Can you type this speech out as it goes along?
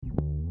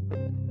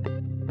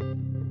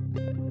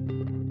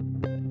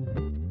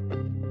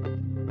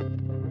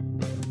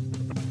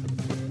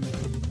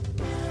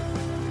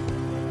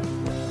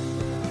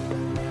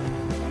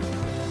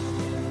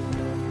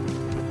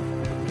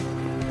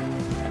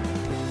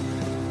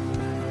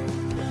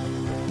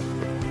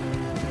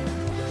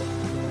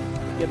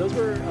Yeah, those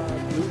were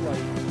blue light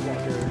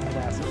walker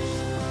glasses.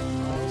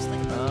 I was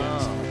thinking about getting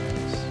some of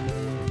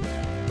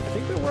those. I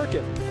think they're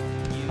working.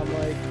 I'm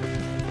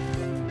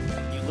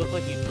like, You look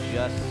like you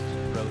just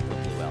wrote the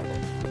Blue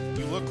Album.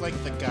 You look like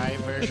the guy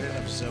version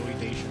of Zoe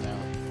Deschanel.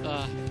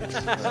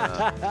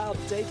 I'll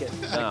take it.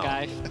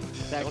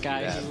 That Don't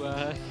guy do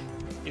that. who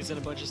he's in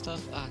a bunch of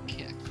stuff.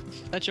 Okay.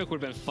 That joke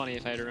would have been funny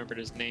if I had remembered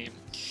his name.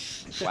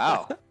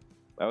 Wow.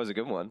 That was a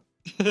good one.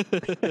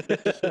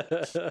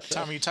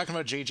 Tom, are you talking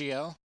about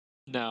JGL?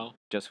 No,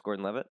 Joseph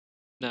Gordon-Levitt?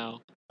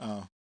 no.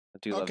 Oh, I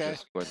do love Okay.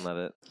 Joseph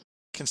Gordon-Levitt.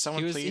 can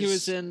someone please? He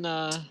was in.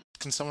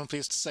 Can someone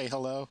please say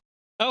hello?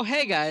 Oh,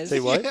 hey guys. Say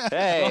what?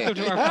 Hey! Welcome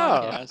to our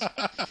Oh.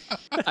 podcast.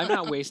 I'm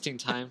not wasting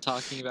time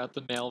talking about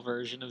the male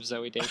version of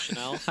Zoe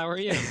Deschanel. How are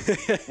you?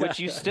 Which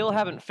you still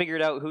haven't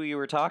figured out who you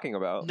were talking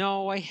about.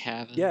 No, I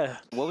haven't. Yeah.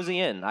 What was he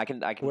in? I can.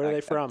 Where are they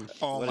from?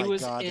 Oh He my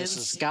was god, in this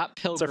is. Scott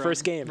Pilgrim our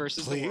first game.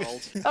 versus Please. the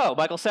World. Oh,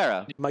 Michael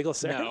Cera. Michael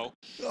Cera? No.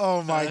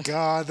 Oh my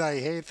god,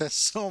 I hate this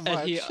so And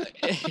much.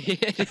 he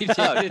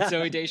dated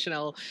Zoe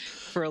Deschanel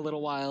for a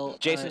little while.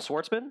 Jason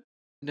Schwartzman?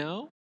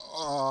 No.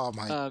 Oh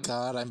my Um,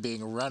 god, I'm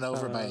being run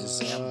over by a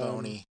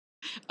Zamboni.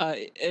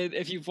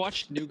 If you've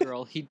watched New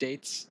Girl, he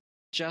dates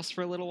Jess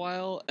for a little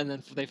while, and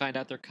then they find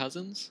out they're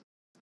cousins.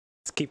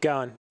 Let's keep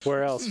going.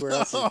 Where else? Where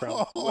else is he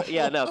from?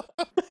 Yeah, no.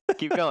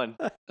 Keep going.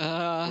 We're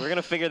Uh,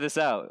 gonna figure this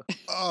out.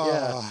 Oh,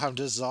 Yeah. I'm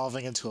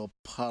dissolving into a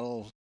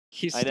puddle.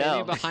 he's I standing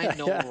know. behind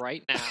Noel Yeah.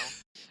 right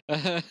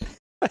now.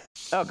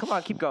 Oh, come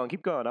on, keep going,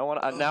 keep going. I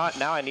want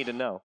now. I need to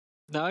know.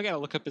 Now I gotta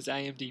look up his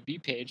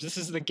IMDb page. This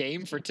is the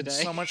game for today.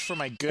 So much for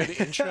my good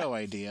intro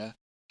idea.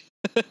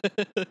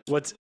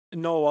 What's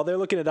no? While they're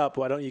looking it up,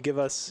 why don't you give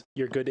us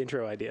your good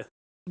intro idea?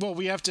 Well,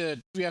 we have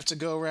to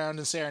go around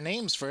and say our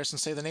names first and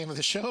say the name of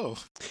the show.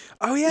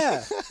 Oh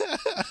yeah,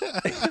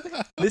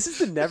 this is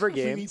the Never We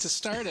Game. need to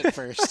start it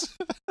first.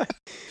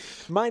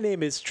 My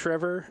name is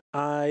Trevor.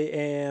 I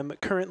am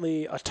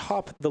currently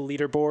atop the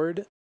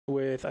leaderboard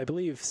with, I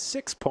believe,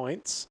 6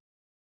 points.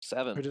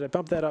 7. Or did I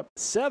bump that up?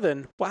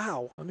 7.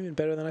 Wow, I'm even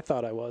better than I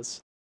thought I was.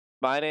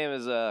 My name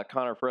is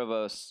Conor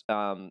Provost.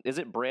 Is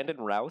it Brandon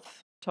Routh,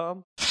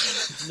 Tom?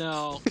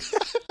 No.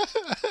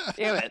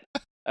 Damn it!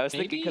 I was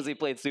thinking Maybe? because he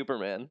played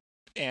Superman.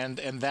 and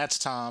that's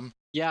Tom.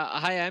 Yeah,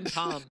 hi, I'm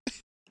Tom.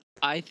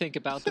 I think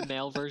about the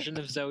male version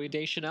of Zoe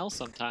Deschanel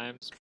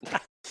sometimes.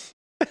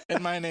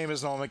 And my name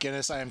is Noel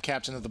McGinnis. I am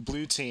captain of the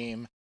blue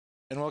team.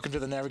 And welcome to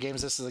the Never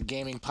Games. This is a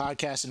gaming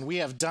podcast, and we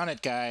have done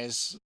it,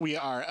 guys. We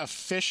are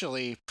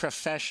officially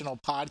professional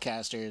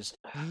podcasters.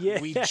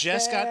 Yeah. We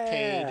just got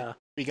paid.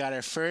 We got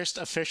our first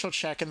official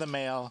check in the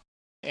mail,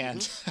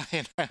 and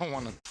I don't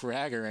want to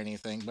brag or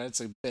anything, but it's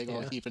a big Yeah.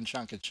 old heaping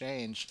chunk of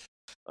change.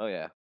 Oh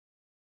yeah.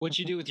 What'd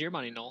you do with your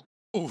money, Noel?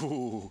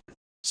 Ooh.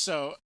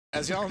 So,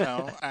 as y'all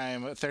know,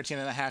 I'm a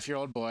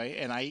 13-and-a-half-year-old boy,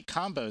 and I eat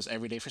combos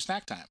every day for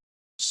snack time.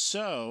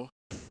 So,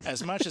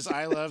 as much as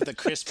I love the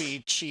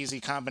crispy, cheesy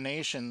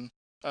combination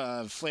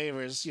of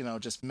flavors, you know,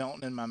 just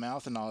melting in my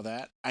mouth and all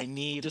that, I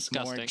need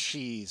more Disgusting.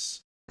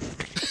 cheese.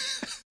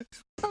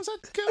 How's that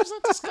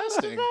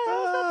disgusting?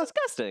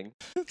 Disgusting.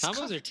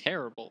 Combos are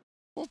terrible.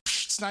 Well,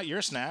 it's not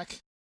your snack.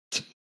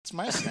 It's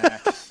my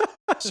snack.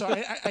 So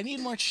I need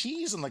more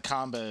cheese in the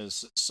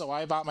combos. So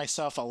I bought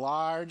myself a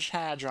large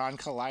Hadron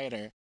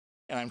Collider,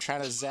 and I'm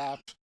trying to zap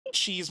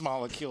cheese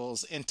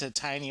molecules into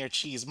tinier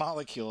cheese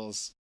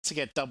molecules to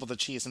get double the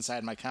cheese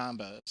inside my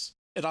combos.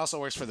 It also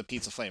works for the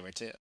pizza flavor,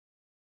 too.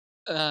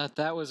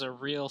 That was a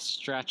real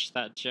stretch,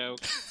 that joke.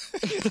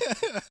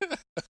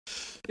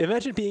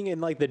 Imagine being in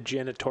like the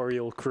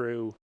janitorial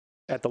crew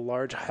at the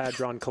Large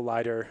Hadron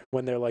Collider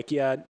when they're like,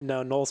 yeah,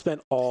 no, Noel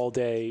spent all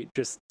day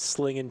just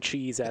slinging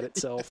cheese at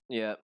itself.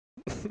 Yeah.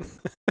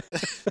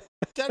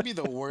 That'd be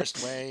the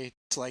worst way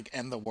to, like,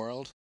 end the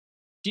world.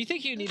 Do you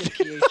think you need a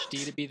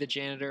PhD to be the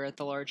janitor at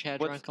the Large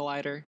Hadron What's-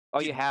 Collider? Oh,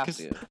 you have 'Cause-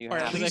 to. You or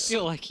at have to. Because I least-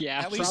 feel like, yeah.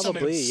 At least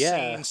Probably, some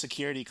yeah. insane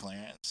security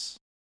clearance.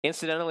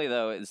 Incidentally,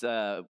 though, is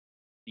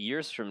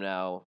years from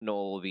now,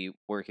 Noel will be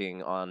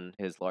working on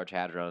his Large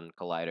Hadron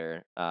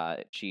Collider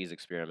cheese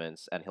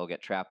experiments, and he'll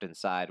get trapped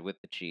inside with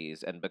the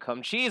cheese and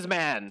become Cheese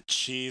Man.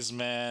 Cheese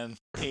man,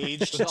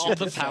 aged With all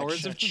to the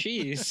powers of perfection.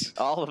 cheese.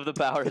 All of the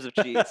powers of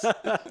cheese.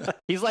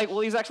 He's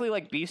actually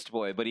like Beast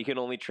Boy, but he can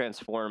only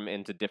transform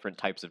into different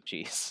types of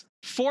cheese.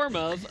 Form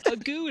of a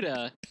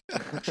Gouda.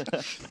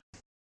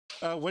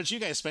 What'd you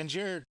guys spend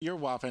your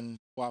whopping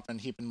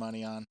heaping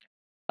money on?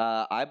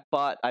 I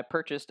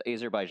purchased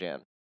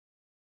Azerbaijan.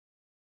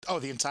 Oh,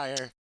 the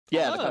entire.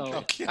 Yeah, the Oh, country.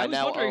 Okay. I I was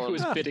now wondering who own-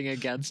 was bidding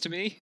against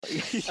me.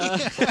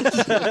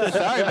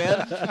 Sorry,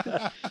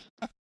 man.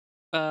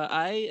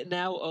 I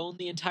now own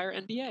the entire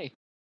NBA.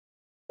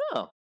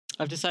 Oh.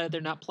 I've decided they're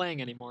not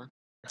playing anymore.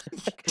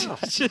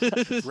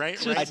 Right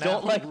I don't now,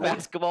 like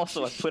basketball,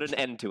 so I put an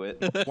end to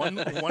it. one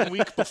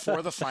week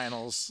before the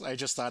finals, I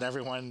just thought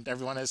everyone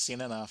has seen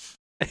enough.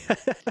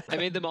 I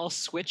made them all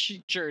switch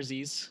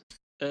jerseys,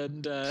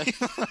 and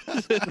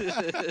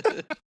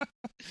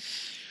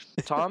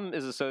Tom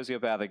is a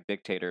sociopathic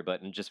dictator,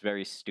 but in just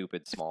very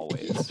stupid small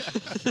ways.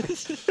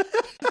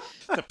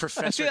 The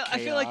Professor I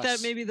feel like that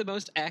Chaos. may be the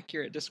most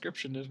accurate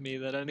description of me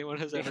that anyone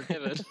has ever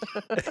given.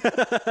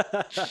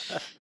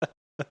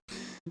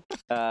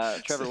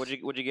 Trevor,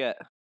 what'd you get?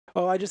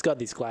 Oh, I just got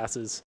these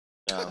glasses.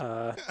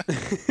 Oh.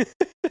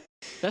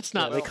 That's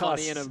not they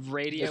funny in cost- a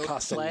radio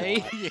cost a play.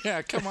 lot.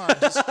 Yeah, come on.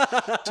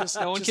 Just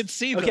No one just- can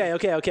see them.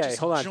 Okay. Just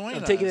Hold on. join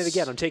I'm taking us.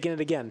 it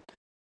again.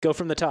 Go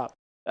from the top.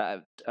 All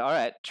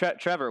right,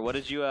 Trevor, what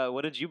did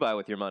you buy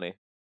with your money?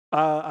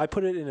 I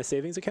put it in a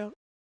savings account.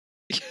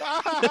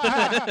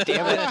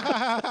 Damn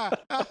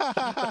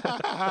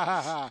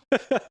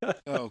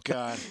Oh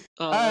God.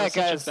 Oh, All that right, was such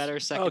guys. a better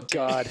second Oh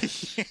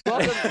take.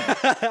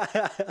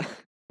 God.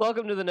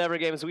 Welcome to the Never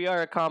Games. We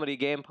are a comedy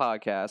game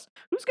podcast.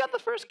 Who's got the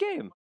first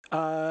game?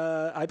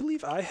 I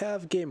believe I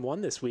have game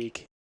 1 this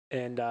week,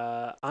 and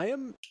I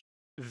am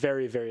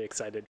very, very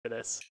excited for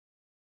this.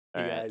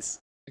 All You right. guys.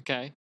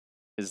 Okay.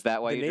 Is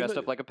that why The you name dressed of-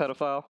 up like a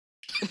pedophile?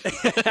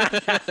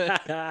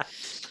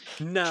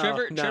 No,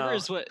 Trevor no.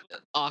 is what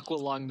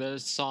Aqualung the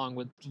song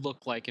would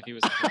look like if he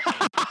was a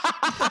person.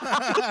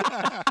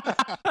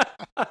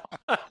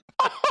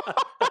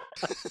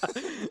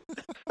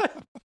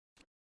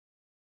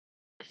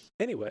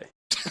 Anyway.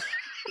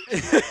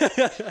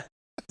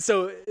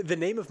 So the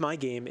name of my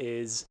game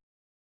is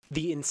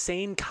The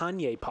Insane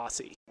Kanye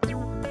Posse.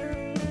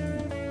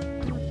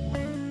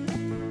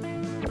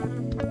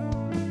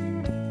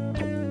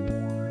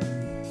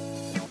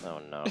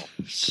 Oh no.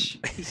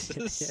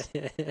 Jesus.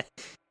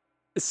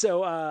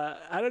 So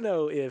I don't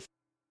know if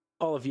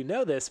all of you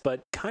know this,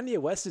 but Kanye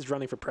West is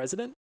running for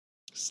president.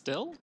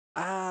 Still?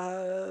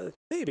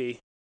 Maybe.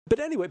 But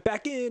anyway,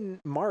 back in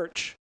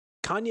March,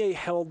 Kanye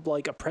held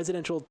like a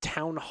presidential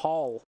town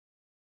hall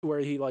where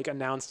he like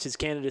announced his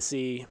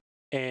candidacy,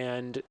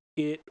 and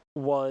it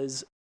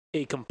was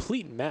a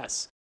complete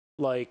mess.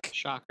 Like,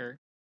 Shocker.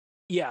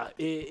 yeah,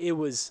 it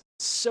was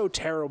so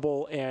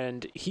terrible,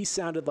 and he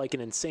sounded like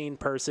an insane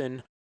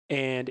person,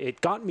 and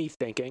it got me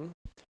thinking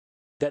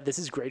that this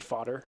is great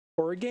fodder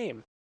for a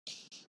game.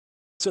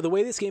 So the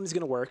way this game is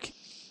going to work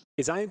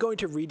is I am going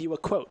to read you a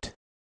quote,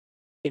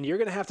 and you're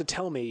going to have to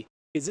tell me,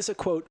 is this a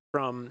quote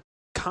from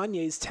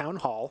Kanye's town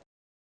hall?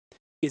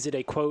 Is it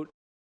a quote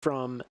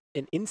from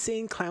an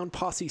Insane Clown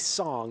Posse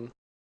song?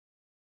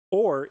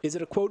 Or is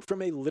it a quote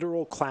from a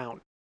literal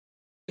clown?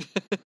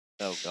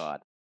 Oh God.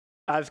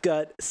 I've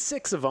got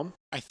 6 of them.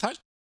 I thought.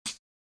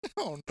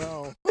 Oh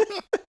no.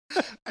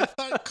 I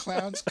thought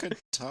clowns could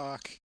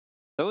talk.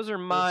 Those are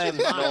mine.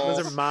 Those are Noel.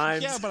 Those are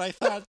mimes. Yeah, but I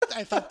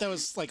thought that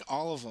was like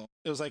all of them.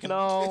 It was like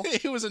No.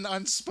 it was an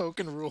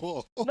unspoken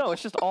rule. No,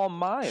 it's just all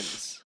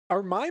mimes.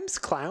 Are mimes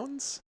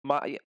clowns?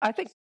 I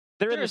think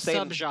they're in They're the a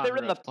same. subgenre They're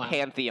in the of clown.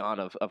 pantheon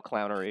of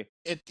clownery.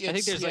 I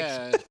think there's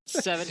yeah, like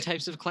 7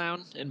 types of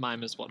clown, and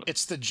mime is one of them.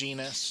 it's the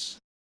genus.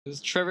 Is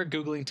Trevor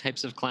Googling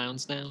types of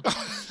clowns now?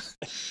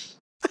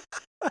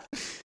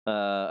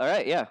 All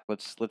right, yeah.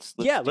 Let's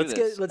Yeah, do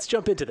this. let's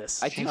jump into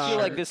this. I do feel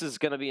like this is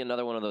gonna be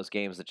another one of those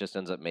games that just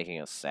ends up making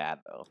us sad,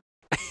 though.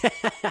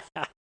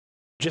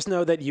 Just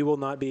know that you will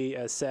not be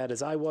as sad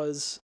as I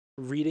was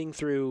reading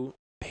through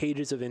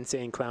pages of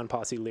Insane Clown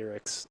Posse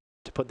lyrics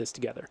to put this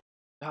together.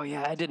 Oh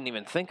yeah, I didn't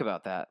even think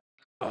about that.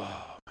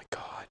 Oh my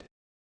god.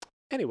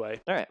 Anyway,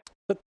 All right.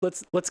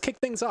 let's kick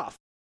things off.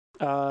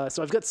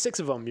 So I've got 6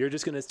 of them. You're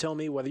just going to tell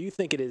me whether you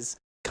think it is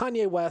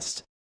Kanye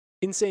West,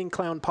 Insane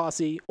Clown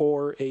Posse,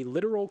 or a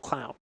literal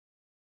clown.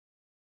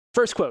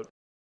 First quote.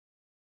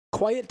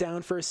 Quiet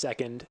down for a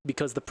second,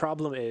 because the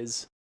problem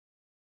is,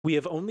 we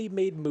have only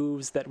made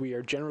moves that we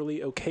are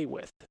generally okay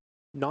with,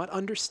 not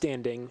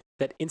understanding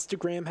that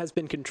Instagram has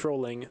been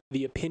controlling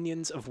the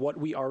opinions of what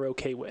we are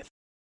okay with.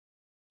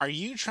 Are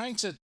you trying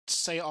to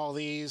say all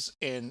these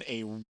in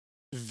a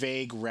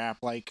vague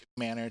rap-like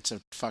manner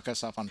to fuck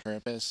us up on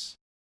purpose?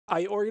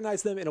 I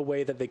organized them in a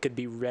way that they could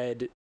be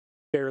read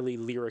fairly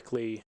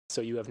lyrically,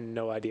 so you have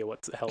no idea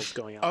what the hell's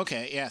going on.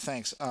 Okay, yeah,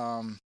 thanks.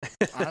 I'm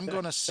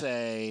gonna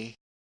say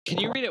Can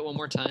you read it one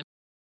more time?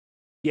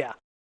 Yeah.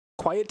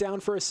 Quiet down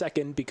for a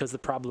second, because the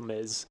problem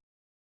is,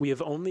 we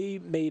have only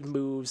made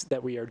moves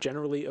that we are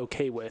generally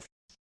okay with,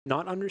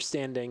 not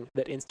understanding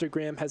that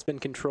Instagram has been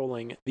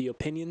controlling the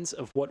opinions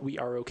of what we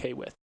are okay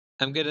with.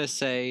 I'm gonna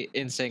say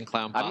Insane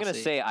Clown Posse. I'm gonna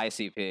say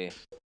ICP.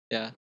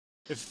 Yeah.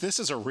 if this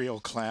is a real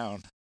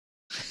clown,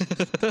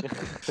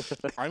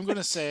 I'm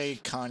gonna say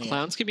Kanye.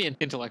 Clowns can be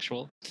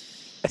intellectual.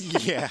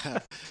 Yeah.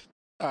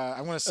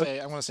 I'm gonna say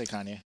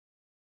Kanye.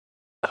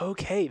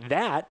 Okay,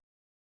 that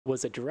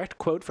was a direct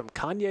quote from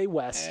Kanye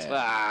West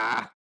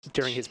Ah.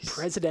 during his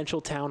presidential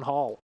town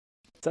hall.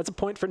 So that's a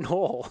point for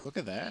Noel. Look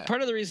at that.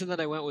 Part of the reason that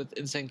I went with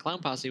Insane Clown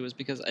Posse was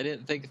because I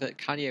didn't think that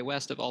Kanye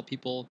West, of all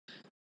people,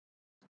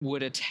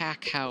 would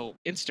attack how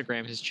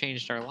Instagram has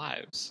changed our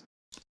lives.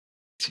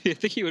 I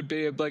think he would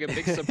be like a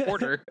big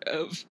supporter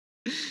of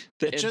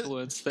the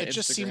influence that It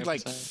just Instagram seemed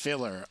like has had.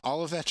 filler.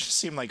 All of that just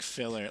seemed like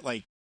filler.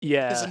 Like his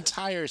Yeah.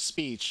 entire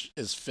speech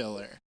is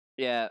filler.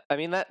 Yeah, I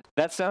mean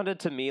that sounded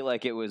to me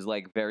like it was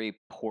like very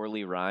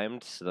poorly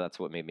rhymed, so that's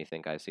what made me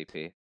think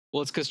ICP.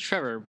 Well, it's because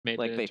Trevor made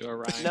Like it they into a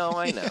rhyme. No,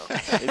 I know.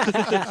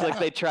 It's like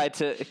they tried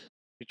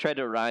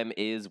to rhyme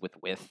is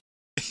with.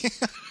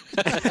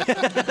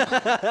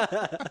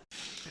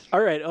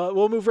 All right,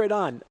 we'll move right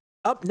on.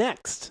 Up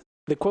next,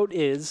 the quote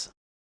is,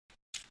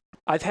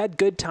 "I've had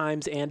good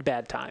times and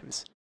bad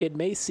times. It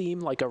may seem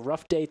like a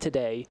rough day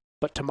today,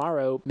 but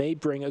tomorrow may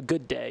bring a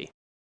good day,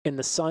 and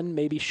the sun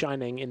may be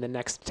shining in the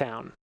next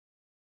town."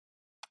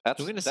 I'm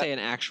going to say an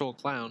actual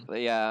clown.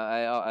 Yeah,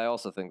 I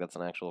also think that's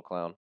an actual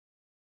clown.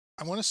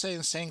 I want to say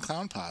Insane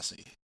Clown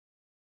Posse.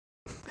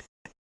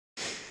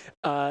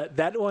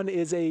 That one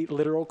is a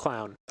literal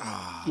clown.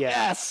 Ah. Yeah.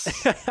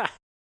 Yes!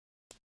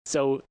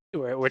 So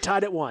we're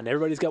tied at 1.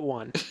 Everybody's got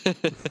 1.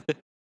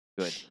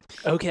 Good.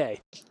 Okay.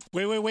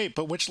 Wait.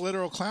 But which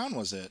literal clown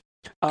was it?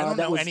 I don't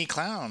know any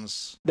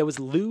clowns. That was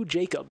Lou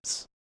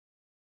Jacobs.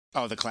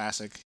 Oh, the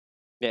classic.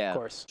 Yeah. Of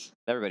course.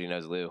 Everybody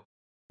knows Lou.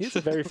 He's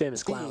a very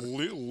famous clown.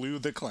 Lou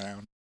the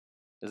clown.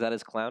 Is that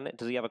his clown name?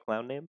 Does he have a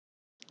clown name?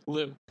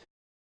 Lou.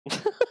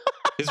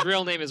 His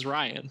real name is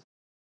Ryan.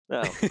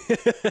 No.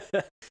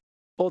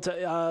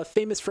 Well,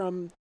 famous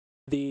from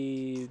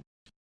the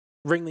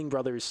Ringling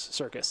Brothers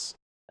Circus.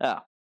 Oh.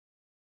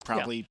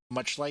 Probably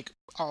much like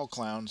all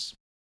clowns.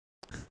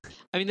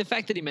 I mean, the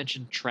fact that he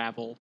mentioned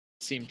travel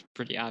seemed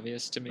pretty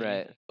obvious to me.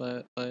 Right.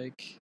 But,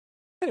 like...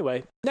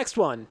 Anyway, next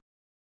one.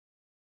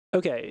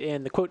 Okay,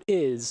 and the quote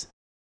is,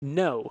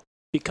 "No,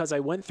 because I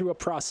went through a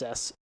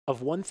process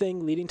of one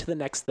thing leading to the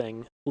next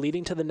thing,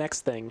 leading to the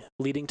next thing,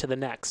 leading to the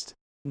next.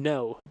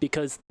 No,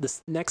 because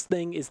this next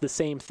thing is the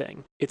same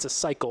thing. It's a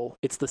cycle.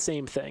 It's the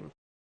same thing.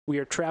 We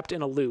are trapped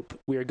in a loop.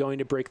 We are going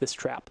to break this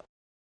trap."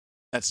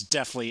 That's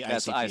definitely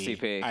That's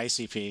ICP. ICP.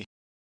 ICP.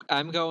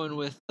 I'm going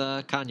with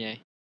Kanye.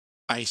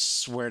 I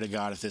swear to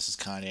God, if this is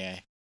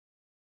Kanye.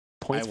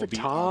 Points I for will be-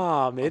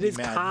 Tom. I'll It be is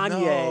mad.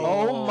 Kanye. No.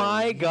 Oh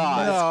my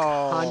God.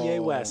 No. Kanye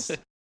West.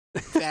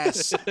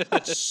 That's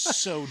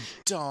so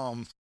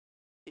dumb.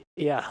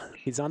 Yeah,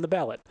 he's on the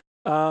ballot.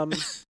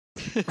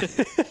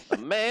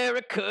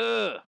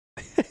 America!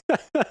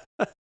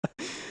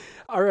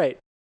 All right.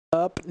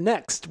 Up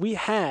next, we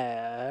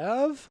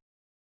have...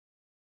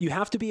 "You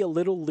have to be a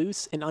little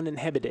loose and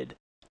uninhibited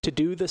to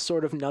do the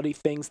sort of nutty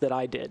things that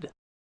I did.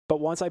 But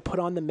once I put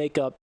on the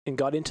makeup and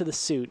got into the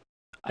suit,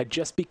 I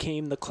just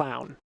became the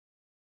clown."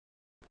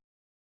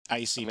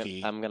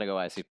 ICP. I'm gonna go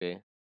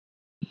ICP.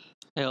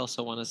 I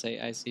also want to say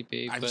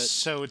ICP, I'm but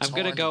so I'm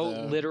going to torn, go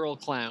though. literal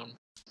clown.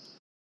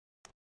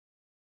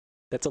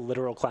 That's a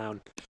literal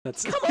clown.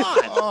 That's Come on!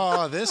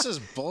 Oh, this is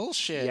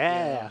bullshit.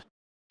 Yeah.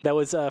 That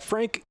was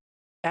Frank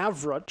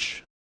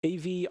Avruch,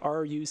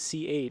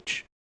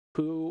 Avruch,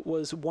 who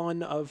was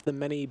one of the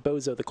many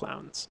Bozo the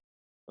Clowns.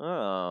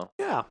 Oh.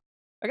 Yeah.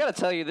 I gotta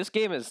tell you, this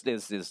game is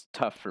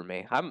tough for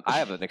me. I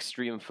have an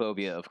extreme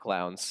phobia of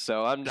clowns,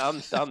 so I'm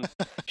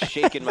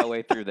shaking my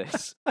way through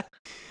this.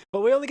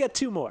 But we only got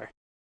 2 more.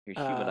 You're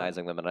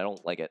humanizing them, and I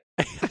don't like it.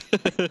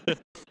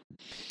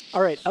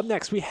 All right, up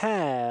next we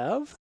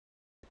have...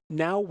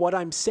 "Now what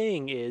I'm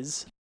saying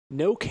is,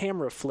 no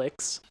camera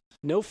flicks,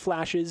 no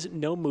flashes,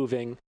 no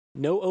moving,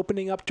 no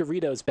opening up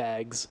Doritos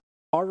bags.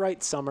 All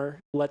right,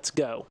 Summer, let's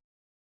go."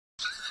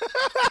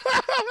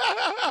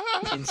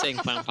 Insane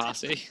Clown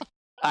Posse.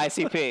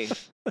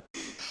 ICP.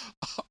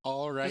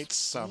 All right,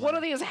 Summer. One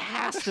of these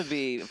has to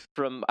be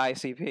from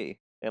ICP,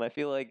 and I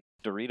feel like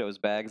Doritos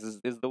bags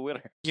is the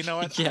winner. You know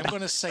what? Yeah. I'm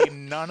going to say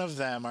none of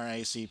them are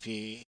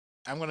ICP.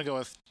 I'm going to go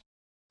with...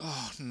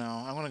 Oh, no.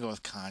 I'm going to go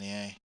with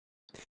Kanye.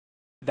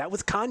 That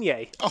was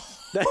Kanye.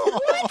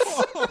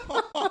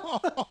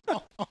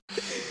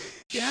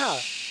 Yeah.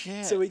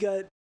 Shit. So we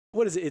got...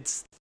 What is it?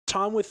 It's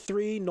Tom with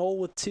 3, Noel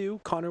with 2,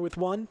 Connor with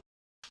 1.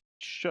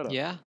 Shut up.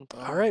 Yeah,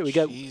 All right, we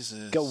got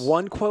Jesus.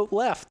 1 quote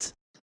left.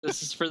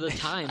 this is for the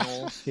tie,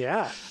 Noel.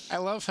 Yeah. I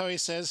love how he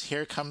says,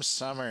 "Here comes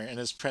summer" in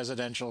his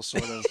presidential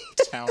sort of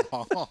town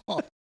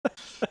hall.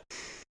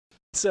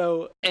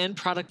 So... And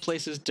product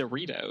places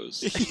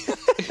Doritos.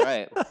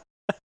 Right.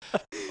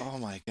 Oh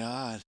my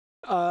God.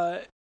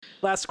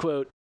 Last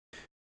quote.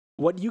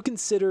 "What you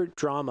consider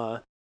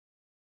drama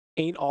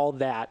ain't all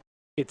that.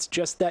 It's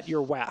just that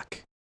you're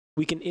whack.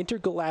 We can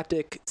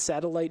intergalactic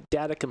satellite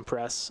data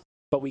compress,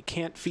 but we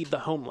can't feed the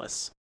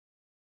homeless."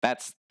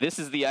 This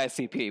is the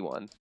ICP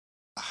one.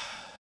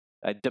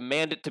 I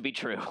demand it to be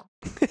true.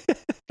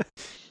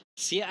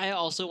 See, I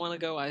also want to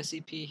go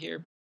ICP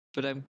here,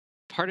 but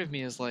part of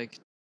me is like,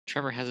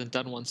 Trevor hasn't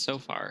done one so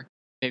far.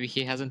 Maybe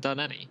he hasn't done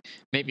any.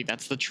 Maybe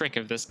that's the trick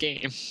of this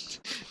game.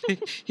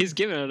 He's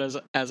given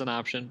it as an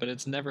option, but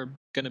it's never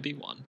going to be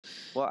one.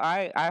 Well,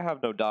 I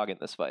have no dog in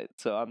this fight,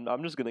 so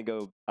I'm just gonna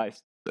go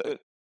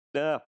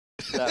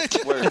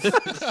words.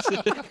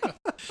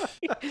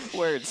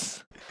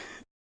 Words.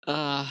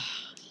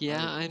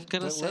 Yeah, I'm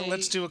going to say...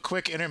 Let's do a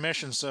quick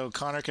intermission so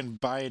Connor can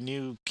buy a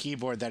new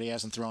keyboard that he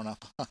hasn't thrown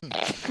up on.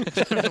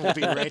 We'll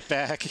be right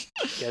back.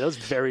 Yeah, that was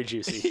very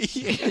juicy.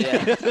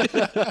 Yeah.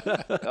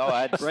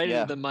 Oh, right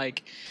into the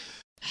mic.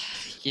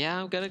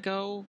 Yeah, I'm going to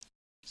go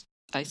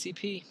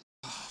ICP.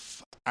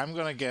 I'm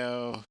going to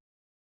go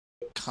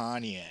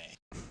Kanye.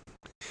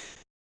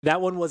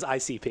 That one was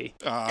ICP.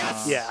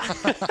 Yeah.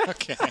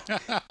 Okay.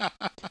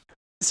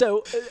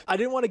 So I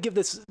didn't want to give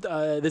this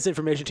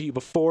information to you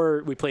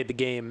before we played the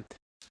game,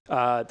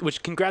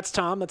 Which, congrats,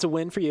 Tom. That's a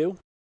win for you.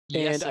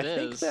 Yes, and it I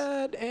think is.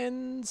 that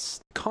ends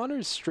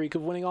Connor's streak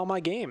of winning all my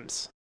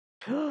games.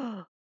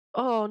 Oh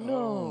no!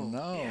 Oh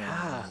no!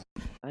 Yeah.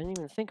 I didn't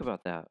even think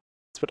about that.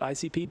 That's what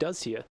ICP does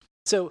to you.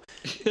 So,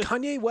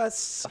 Kanye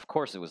West's Of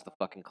course, it was the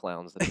fucking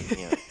clowns that beat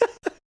me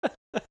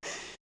up.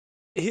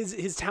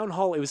 his town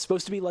hall, it was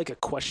supposed to be like a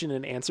question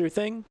and answer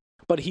thing,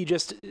 but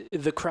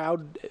the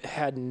crowd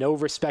had no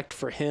respect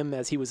for him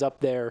as he was up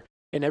there,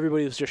 and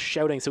everybody was just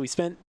shouting. So he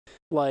spent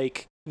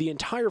like the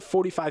entire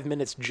 45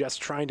 minutes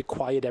just trying to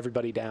quiet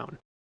everybody down.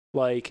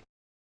 Like,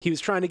 he was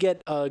trying to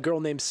get a girl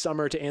named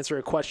Summer to answer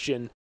a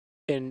question,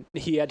 and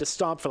he had to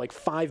stop for like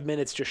 5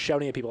 minutes just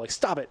shouting at people like,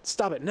 stop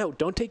it, no,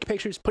 don't take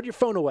pictures, put your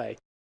phone away.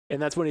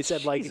 And that's when he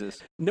said, like,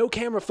 Jesus. no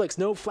camera flicks,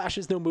 no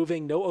flashes, no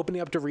moving, no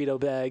opening up Dorito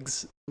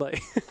bags.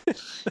 Like,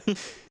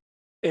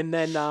 and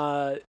then,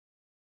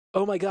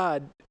 oh my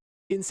God,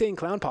 Insane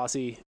Clown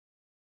Posse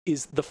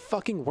is the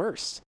fucking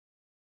worst.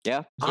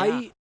 Yeah.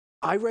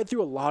 I read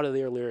through a lot of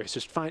their lyrics,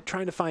 just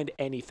trying to find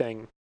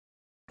anything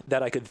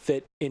that I could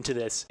fit into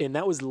this. And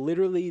that was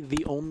literally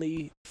the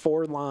only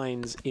 4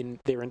 lines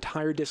in their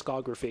entire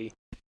discography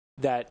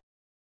that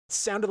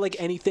sounded like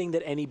anything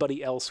that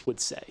anybody else would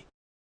say.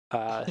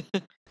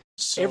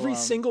 So, Every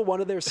single one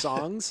of their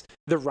songs,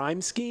 the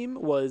rhyme scheme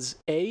was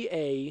A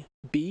A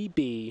B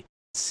B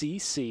C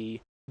C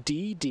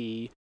D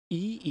D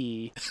E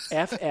E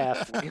F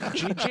F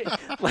G G.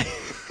 Like,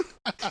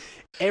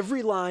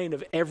 every line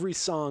of every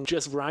song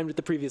just rhymed with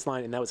the previous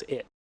line, and that was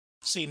it.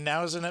 See,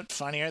 now isn't it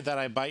funnier that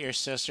I bought your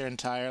sister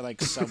entire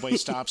like subway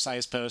stop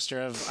size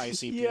poster of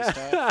ICP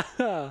stuff?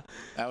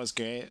 That was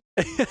great.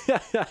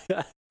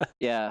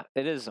 Yeah,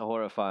 it is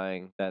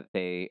horrifying that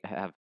they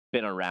have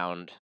been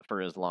around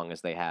for as long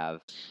as they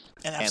have,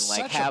 And have and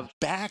like such have a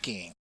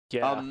backing.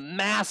 Yeah. a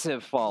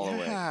massive following.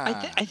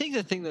 Yeah. I think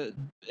the thing that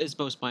is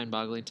most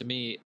mind-boggling to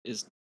me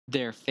is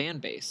their fan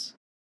base.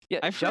 Yeah,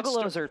 I've heard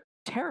juggalos are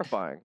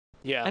terrifying.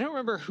 Yeah. I don't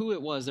remember who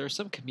it was. There was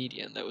some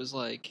comedian that was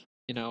like,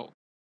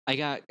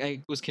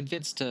 I was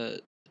convinced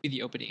to be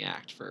the opening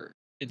act for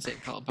Insane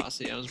Clown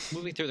Posse. I was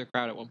moving through the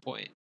crowd at one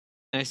point,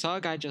 and I saw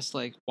a guy just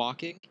like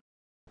walking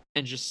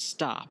and just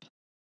stop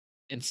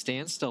and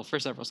stand still for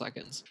several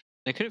seconds.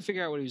 And I couldn't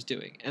figure out what he was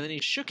doing. And then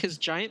he shook his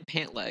giant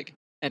pant leg,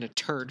 and a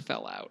turd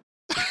fell out.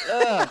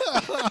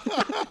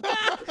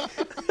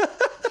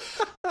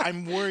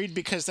 I'm worried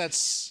because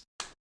that's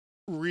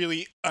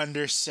really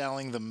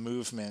underselling the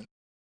movement.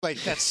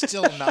 Like, that's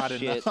still not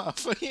Shit.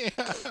 enough.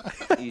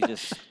 Yeah. He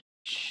just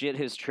shit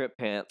his trip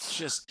pants.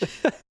 Just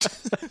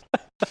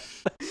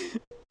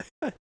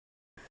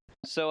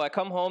So I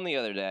come home the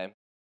other day,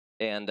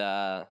 and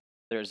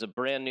there's a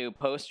brand new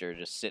poster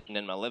just sitting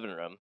in my living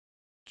room.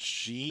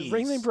 jeez. The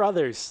Ringling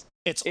Brothers.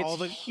 It's all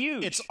the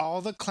huge. It's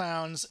all the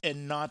clowns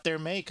and not their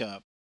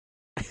makeup.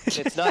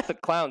 It's not the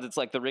clowns. It's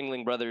like the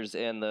Ringling Brothers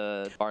and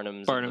the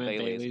Barnums Barnum and the and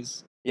Baileys.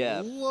 Bailey's.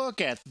 Yeah.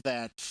 Look at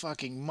that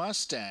fucking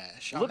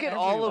mustache. Look on at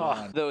all of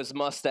everyone. those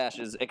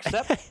mustaches,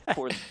 except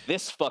for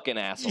this fucking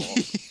asshole.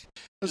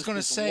 I was going to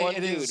This say one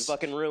it dude is.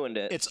 fucking ruined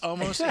it. It's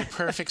almost a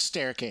perfect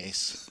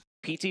staircase.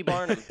 P.T.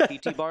 Barnum.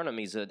 P.T. Barnum.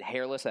 He's a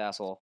hairless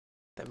asshole.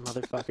 That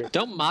motherfucker.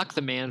 Don't mock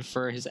the man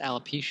for his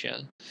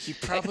alopecia. He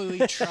probably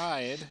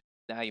tried.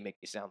 Now you make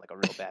me sound like a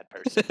real bad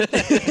person.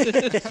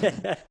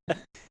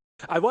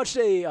 I watched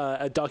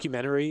a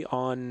documentary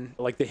on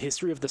like the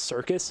history of the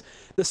circus.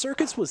 The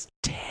circus was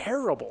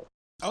terrible.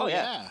 Oh,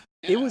 yeah.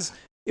 It was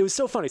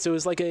so funny. So it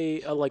was like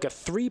a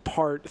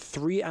 3-part,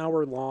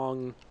 3-hour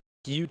long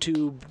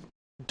YouTube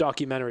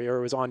documentary, or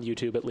it was on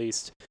YouTube at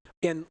least.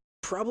 And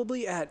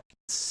probably at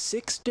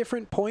 6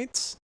 different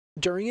points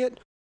during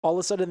it, all of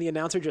a sudden the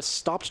announcer just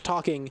stopped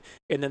talking,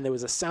 and then there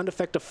was a sound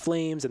effect of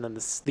flames, and then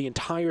the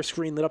entire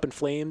screen lit up in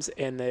flames,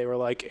 and they were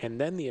like, and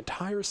then the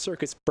entire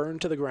circus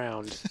burned to the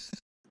ground.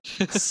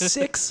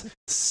 6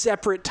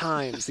 separate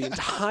times, the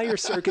entire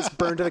circus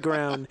burned to the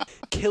ground,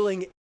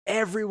 killing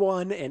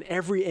everyone and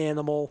every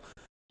animal.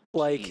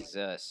 Like,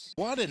 Jesus.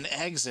 What an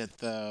exit,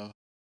 though.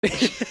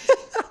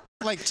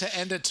 Like, to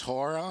end a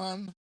tour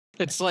on?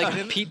 It's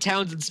like Pete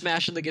Townsend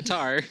smashing the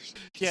guitar.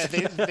 Yeah,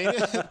 they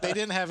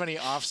didn't have any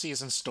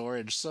off-season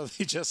storage, so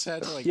they just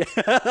had to, like,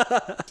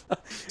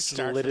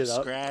 start lit from it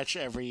up. scratch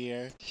every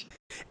year.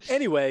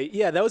 Anyway,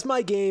 yeah, that was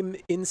my game,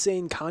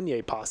 Insane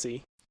Kanye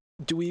Posse.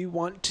 Do we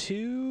want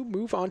to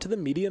move on to the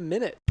Media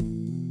Minute?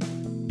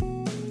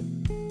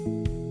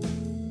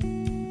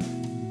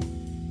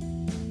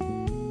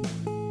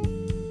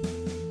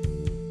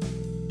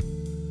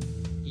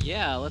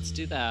 Yeah, let's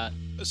do that.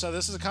 So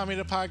this is a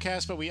comedy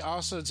podcast, but we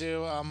also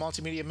do a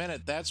multimedia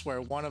minute. That's where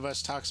one of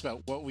us talks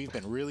about what we've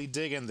been really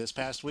digging this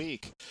past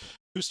week.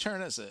 Whose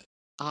turn is it?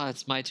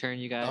 It's my turn,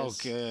 you guys. Oh,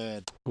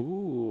 good.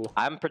 Ooh.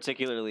 I'm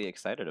particularly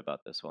excited about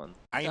this one.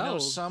 I know Oh.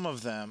 some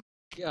of them.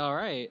 All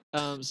right.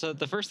 So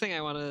the first thing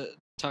I want to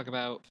talk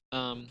about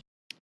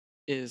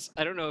is,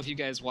 I don't know if you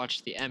guys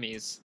watched the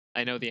Emmys.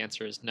 I know the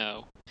answer is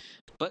no.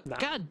 But Nah.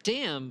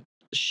 goddamn,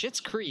 Schitt's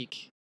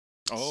Creek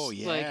Oh,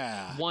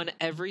 yeah. like won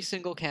every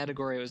single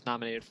category it was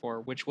nominated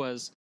for, which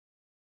was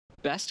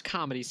Best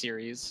Comedy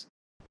Series,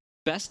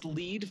 Best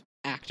Lead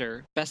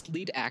Actor, Best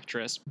Lead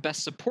Actress,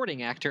 Best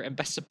Supporting Actor, and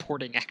Best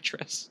Supporting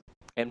Actress.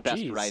 And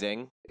Best Jeez.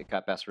 Writing. It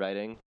got Best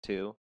Writing,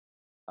 too.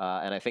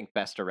 And I think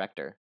Best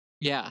Director.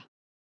 Yeah.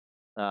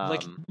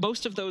 Like, Um,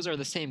 most of those are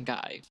the same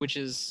guy, which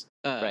is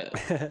Right.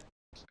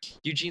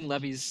 Eugene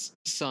Levy's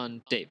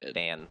son, David.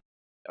 Dan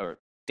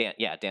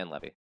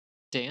Levy.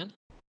 Dan?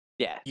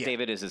 Yeah, Yeah.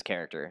 David is his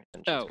character.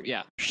 in Oh, Schitt's Creek.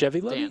 yeah.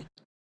 Chevy Levy? Dan.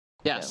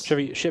 Yes.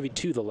 Chevy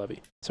to the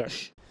levee. Sorry.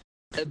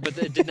 But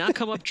it did not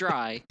come up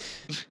dry.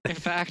 In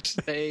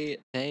fact, they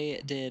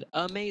did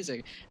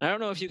amazing. And I don't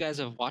know if you guys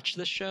have watched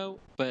this show,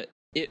 but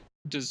it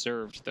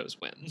deserved those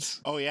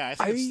wins. Oh yeah, I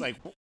think it's like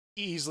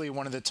easily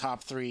one of the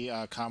top 3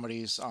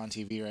 comedies on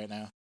TV right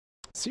now.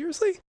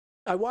 Seriously?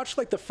 I watched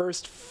like the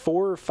first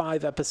 4 or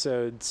 5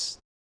 episodes,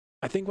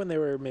 I think when they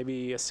were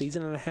maybe a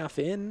season and a half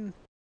in,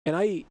 and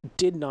I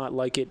did not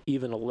like it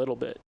even a little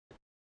bit.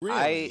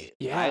 Really?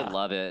 I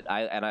love it.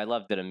 I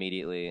loved it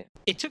immediately.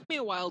 It took me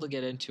a while to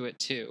get into it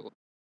too.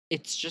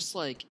 It's just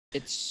like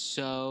it's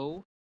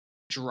so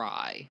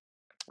dry.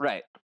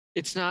 Right.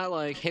 It's not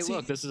like, hey, See-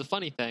 look, this is a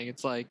funny thing.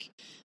 It's like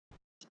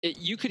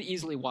you could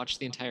easily watch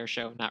the entire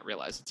show and not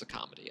realize it's a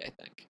comedy, I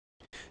think.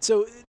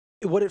 So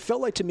what it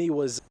felt like to me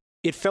was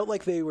it felt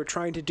like they were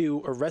trying to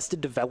do Arrested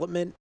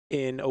Development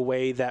in a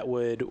way that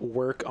would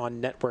work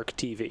on network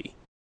TV.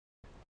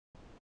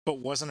 But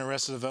wasn't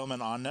Arrested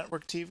Development on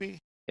network TV?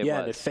 It yeah, was.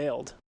 and it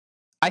failed.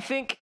 I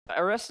think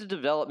Arrested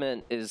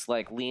Development is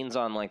like leans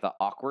on like the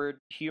awkward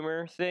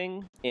humor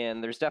thing,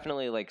 and there's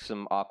definitely like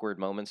some awkward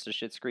moments to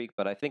Schitt's Creek,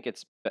 but I think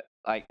it's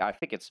I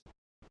think it's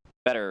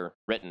better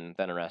written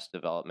than Arrested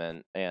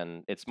Development,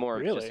 and it's more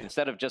Really? just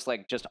instead of just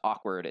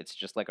awkward, it's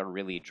just like a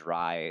really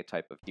dry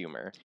type of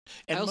humor.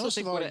 And I also most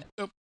think of all,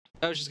 what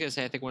I was just gonna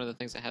say, I think one of the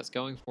things it has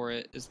going for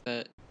it is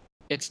that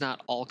it's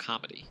not all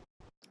comedy.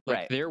 Like,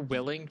 Right. they're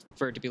willing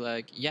for it to be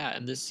like, yeah,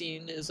 and this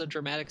scene is a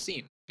dramatic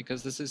scene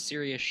because this is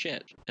serious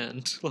shit,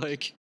 and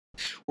like,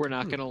 we're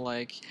not gonna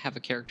like have a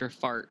character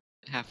fart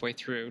halfway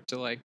through to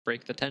like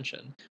break the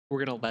tension.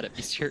 We're gonna let it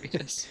be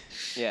serious.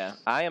 Yeah,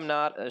 I am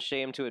not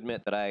ashamed to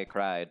admit that I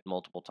cried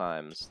multiple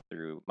times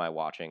through my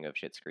watching of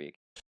Schitt's Creek,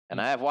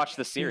 and I have watched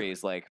the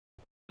series like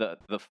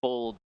the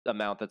full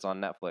amount that's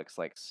on Netflix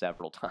like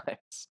several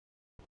times.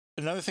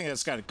 another thing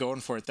that's got it going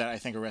for it that I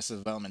think Arrested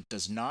Development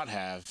does not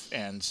have,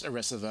 and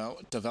Arrested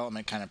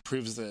Development kind of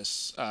proves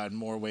this in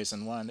more ways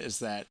than one, is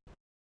that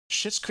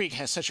Schitt's Creek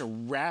has such a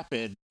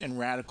rapid and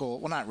radical,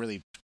 well, not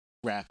really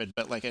rapid,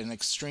 but like an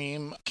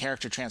extreme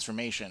character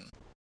transformation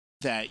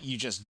that you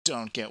just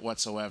don't get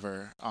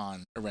whatsoever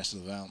on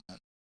Arrested Development.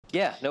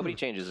 Yeah, nobody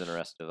changes in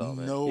Arrested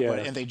Development.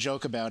 Nobody, Yeah. and they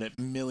joke about it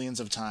millions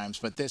of times,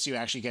 but this you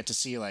actually get to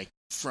see like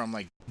from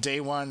like day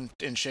one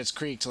in Schitt's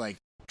Creek to like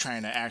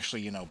trying to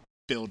actually,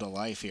 build a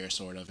life here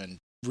sort of, and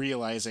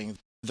realizing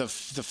the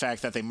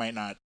fact that they might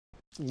not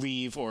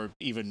leave or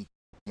even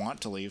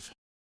want to leave.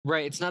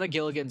 Right, it's not a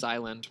Gilligan's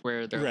Island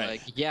where they're Right.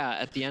 like, yeah,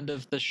 at the end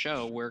of the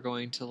show, we're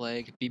going to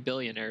like be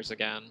billionaires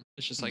again.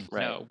 It's just like,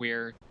 Right. no,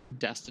 we're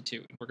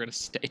destitute. We're going to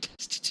stay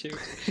destitute.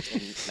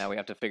 And now we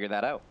have to figure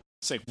that out.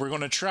 It's like, we're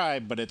going to try,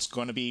 but it's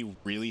going to be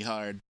really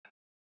hard.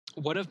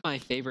 One of my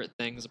favorite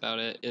things about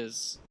it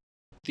is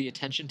the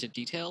attention to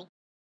detail.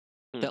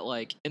 That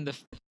like in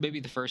maybe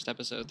the first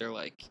episode, they're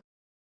like,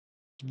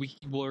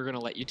 we're going to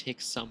let you take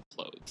some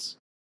clothes.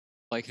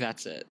 Like,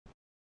 that's it.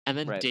 And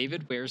then Right.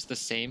 David wears the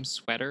same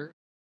sweater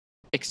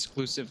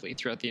exclusively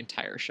throughout the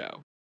entire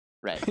show.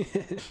 Right.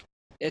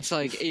 It's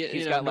like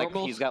He's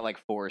got like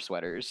 4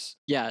 sweaters.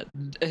 Yeah,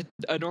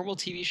 a normal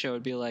TV show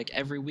would be like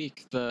every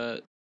week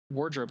the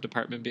wardrobe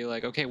department would be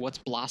like, okay, what's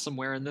Blossom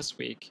wearing this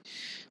week?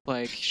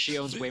 Like, she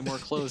owns way more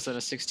clothes than a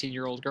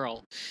 16-year-old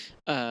girl.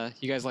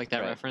 You guys like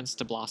that Right. reference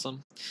to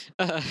Blossom?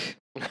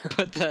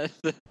 But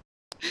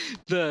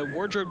the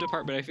wardrobe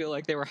department, I feel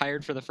like they were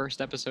hired for the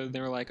first episode and they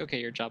were like, okay,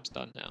 your job's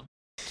done now.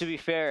 To be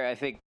fair, I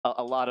think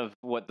a lot of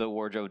what the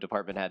wardrobe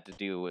department had to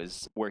do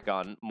was work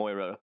on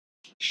Moira,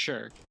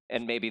 Sure.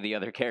 and maybe the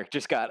other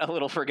characters got a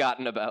little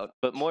forgotten about.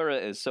 But Moira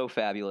is so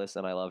fabulous,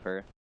 and I love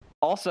her.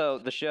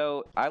 Also,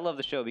 I love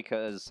the show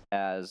because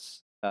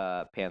as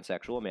a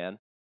pansexual man,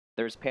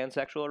 there's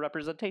pansexual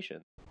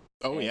representation.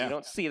 Oh, And yeah. You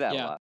don't see that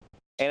Yeah. a lot.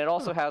 And it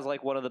also has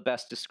like one of the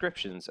best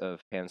descriptions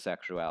of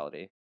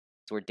pansexuality.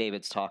 It's where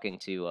David's talking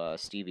to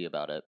Stevie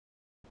about it.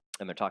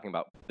 And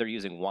they're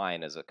using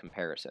wine as a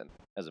comparison,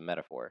 as a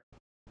metaphor.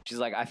 She's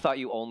like, I thought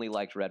you only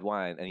liked red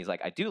wine. And he's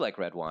like, I do like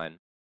red wine.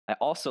 I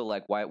also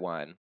like white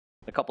wine.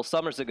 A couple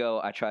summers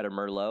ago, I tried a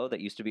Merlot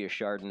that used to be a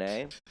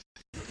Chardonnay.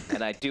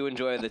 And I do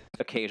enjoy the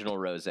occasional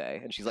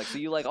rosé. And she's like, so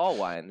you like all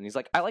wine? And he's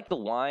like, I like the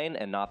wine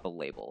and not the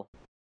label.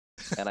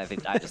 And I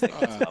just think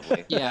that's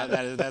lovely. Yeah.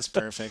 That's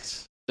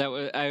perfect.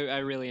 I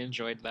really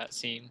enjoyed that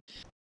scene.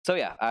 So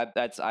yeah,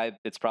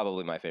 it's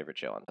probably my favorite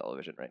show on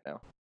television right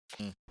now.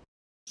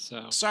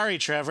 So Sorry,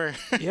 Trevor.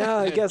 Yeah,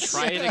 I guess.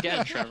 try it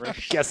again, Trevor.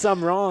 Guess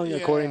I'm wrong,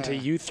 according to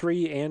Yeah. you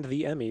three and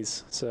the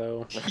Emmys.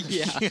 So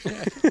Yeah.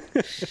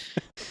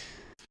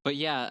 But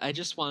yeah, I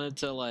just wanted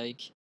to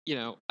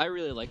I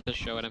really like this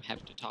show and I'm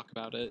happy to talk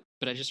about it,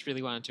 but I just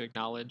really wanted to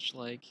acknowledge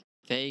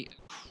they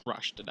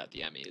crushed it at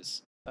the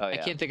Emmys. Oh I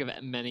yeah. can't think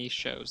of many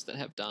shows that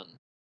have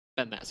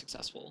been that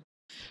successful.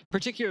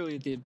 Particularly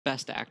the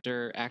best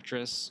actor,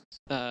 actress,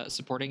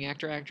 supporting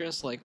actor,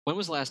 actress. Like, when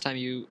was the last time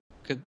you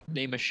could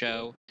name a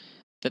show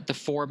that the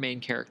 4 main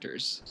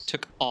characters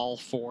took all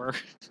 4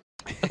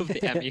 of the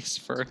Emmys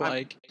for,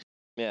 like...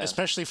 Yeah.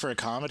 Especially for a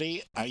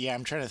comedy. Yeah,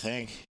 I'm trying to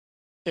think.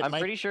 I'm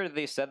pretty sure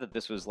they said that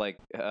this was like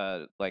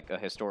a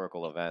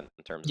historical event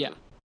in terms of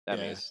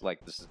Emmys.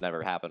 Like, this has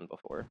never happened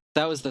before.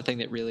 That was the thing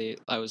that really,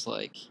 I was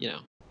like,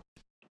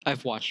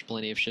 I've watched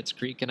plenty of Schitt's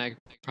Creek, and I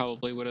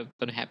probably would have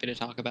been happy to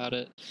talk about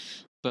it.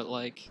 But,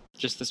 like,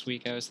 just this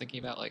week I was thinking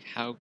about, like,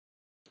 how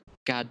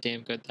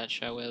goddamn good that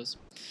show is,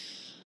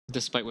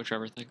 despite what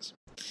Trevor thinks.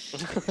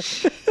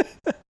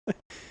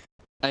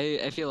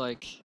 I feel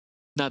like,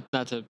 not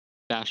to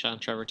bash on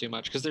Trevor too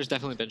much, because there's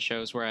definitely been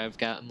shows where I've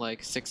gotten,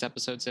 like, 6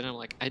 episodes in, and I'm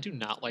like, I do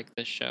not like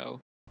this show.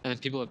 And then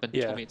people have been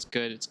telling me it's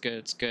good,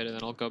 and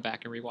then I'll go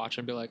back and rewatch it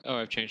and be like, oh,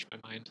 I've changed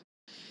my mind.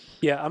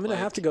 Yeah, I'm gonna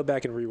have to go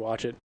back and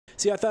rewatch it.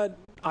 See, I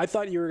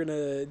thought you were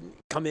gonna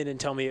come in and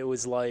tell me it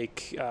was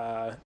like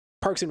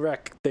Parks and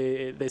Rec.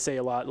 They say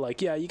a lot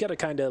like, yeah, you got to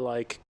kind of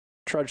like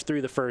trudge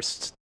through the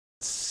first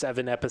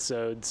 7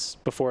 episodes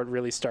before it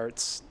really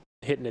starts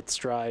hitting its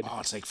stride.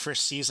 Oh, it's like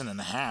first season and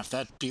a half.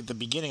 The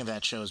beginning of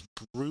that show is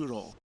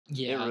brutal.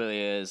 Yeah, it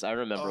really is. I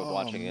remember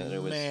watching it.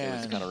 It was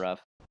kind of rough.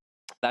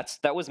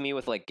 That was me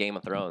with like Game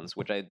of Thrones,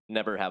 which I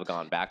never have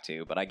gone back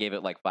to, but I gave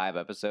it like 5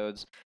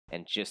 episodes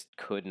and just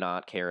could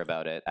not care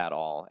about it at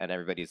all. And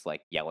everybody's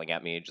like yelling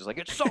at me, just like,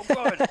 it's so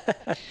good.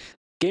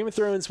 Game of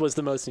Thrones was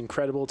the most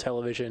incredible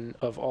television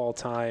of all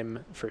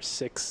time for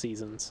 6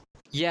 seasons.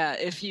 Yeah,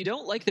 if you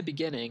don't like the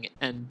beginning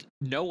and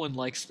no one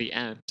likes the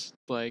end,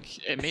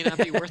 like, it may not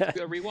be worth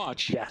a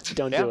rewatch. Yeah,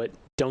 don't do it.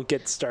 Don't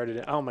get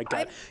started. Oh my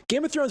God.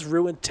 Game of Thrones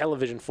ruined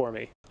television for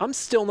me. I'm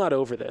still not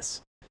over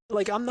this.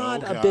 Like, I'm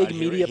not a big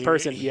media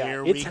person.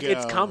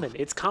 It's coming.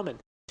 It's coming.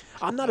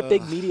 I'm not a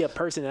big media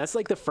person. That's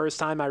like the first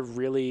time I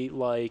really,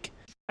 like,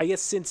 I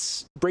guess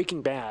since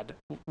Breaking Bad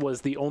was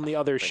the only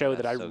other show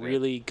that I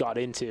really got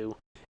into.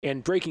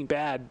 And Breaking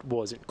Bad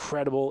was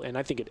incredible, and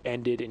I think it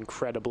ended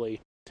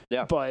incredibly.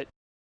 Yeah. But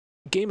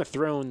Game of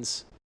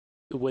Thrones,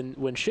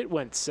 when shit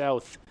went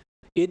south,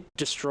 it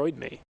destroyed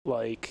me.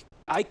 Like,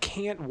 I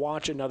can't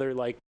watch another,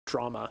 like,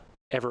 drama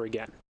ever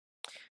again.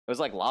 It was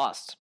like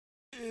Lost.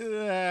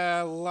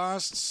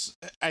 Lost,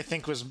 I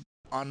think, was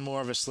on more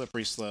of a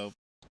slippery slope.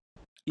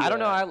 Yeah. I don't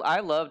know. I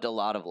loved a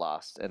lot of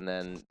Lost, and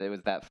then it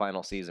was that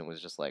final season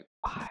was just like,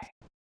 why?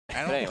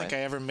 I don't think I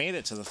ever made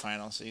it to the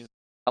final season.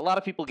 A lot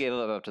of people gave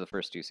up to the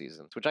first 2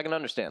 seasons, which I can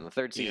understand. The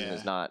 3rd season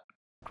is not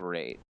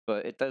great,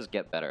 but it does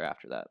get better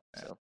after that.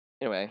 So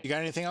anyway, you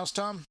got anything else,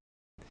 Tom?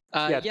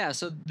 Yeah.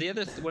 So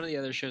one of the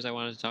other shows I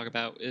wanted to talk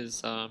about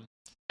is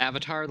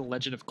Avatar: The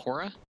Legend of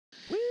Korra.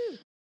 Woo!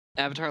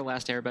 Avatar: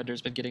 Last Airbender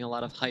has been getting a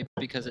lot of hype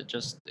because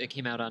it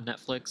came out on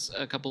Netflix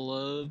a couple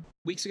of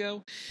weeks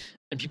ago,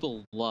 and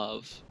people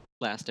love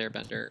Last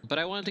Airbender. But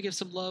I wanted to give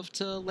some love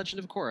to Legend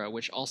of Korra,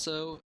 which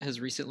also has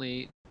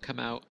recently come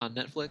out on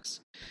Netflix.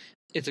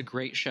 It's a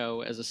great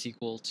show as a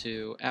sequel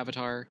to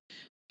Avatar.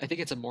 I think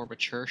it's a more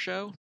mature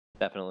show.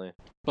 Definitely.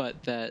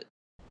 But that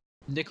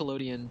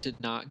Nickelodeon did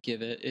not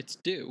give it its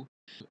due.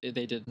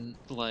 They didn't,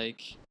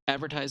 like,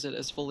 advertise it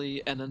as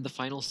fully, and then the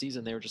final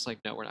season they were just like,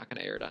 no, we're not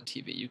going to air it on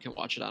TV. You can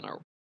watch it on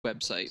our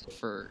website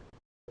for,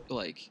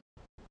 like,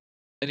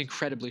 an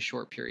incredibly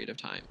short period of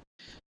time.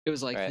 It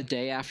was like the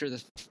day after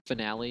the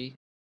finale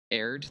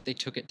aired, they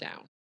took it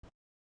down.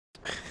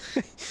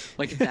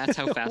 Like, that's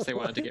how fast they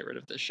wanted to get rid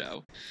of this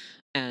show.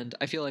 And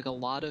I feel like a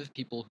lot of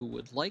people who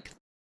would like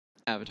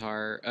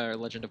Avatar or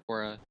Legend of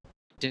Korra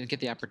didn't get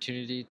the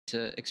opportunity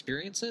to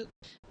experience it,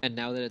 and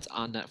now that it's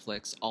on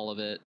Netflix, all of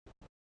it,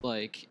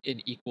 like,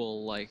 in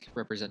equal, like,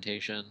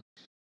 representation,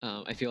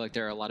 I feel like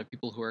there are a lot of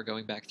people who are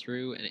going back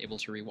through and able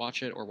to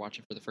rewatch it or watch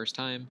it for the first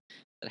time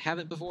that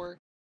haven't before,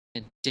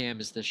 and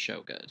damn is this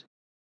show good.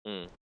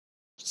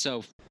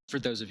 So, for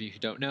those of you who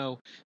don't know,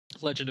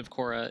 Legend of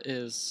Korra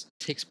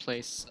takes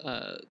place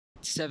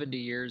 70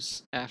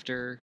 years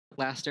after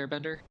Last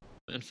Airbender,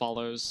 and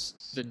follows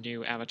the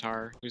new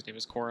Avatar, whose name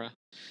is Korra,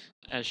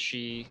 as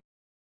she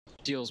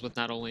deals with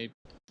not only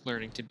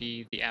learning to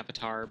be the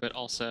Avatar, but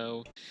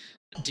also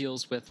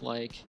deals with,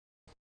 like,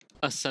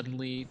 a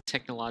suddenly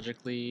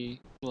technologically,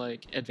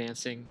 like,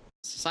 advancing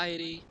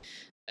society,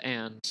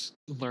 and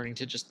learning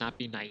to just not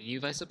be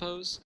naive, I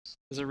suppose,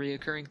 is a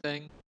reoccurring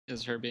thing.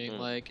 Is her being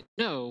like,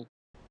 no,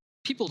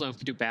 people don't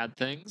do bad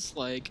things,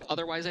 like,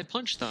 otherwise I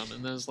punch them.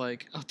 And there's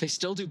like, oh, they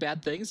still do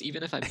bad things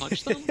even if I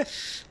punch them?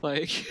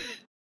 Like,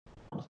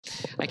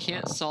 I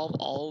can't solve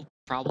all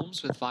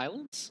problems with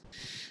violence?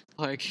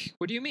 Like,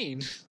 what do you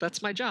mean?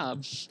 That's my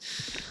job.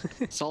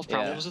 Solve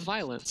problems with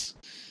violence.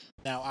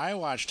 Now, I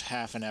watched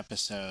half an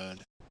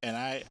episode, and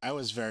I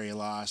was very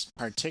lost,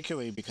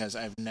 particularly because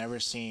I've never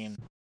seen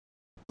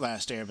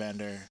Last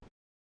Airbender,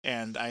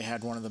 and I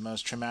had one of the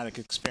most traumatic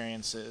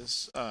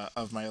experiences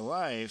of my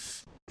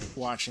life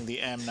watching the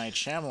M. Night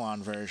Shyamalan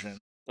version.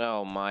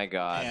 Oh my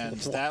god. and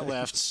that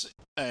left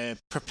a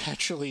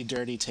perpetually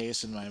dirty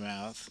taste in my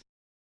mouth.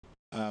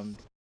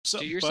 So,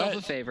 Do yourself but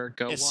a favor.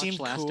 Go it watch seemed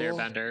Last cool.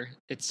 Airbender.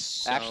 It's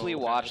so Actually,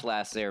 watch good.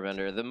 Last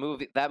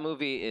Airbender. That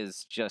movie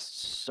is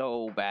just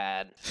so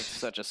bad. It's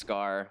such a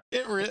scar.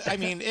 I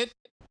mean,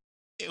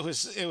 it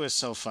was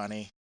so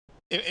funny.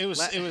 It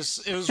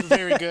was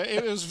very good.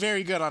 It was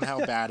very good on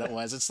how bad it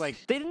was. It's like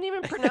They didn't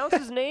even pronounce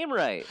his name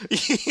right.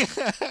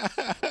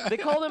 They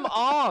called him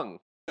Ong.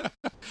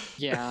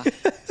 Yeah.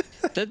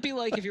 That'd be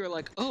like if you were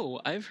like,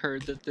 oh, I've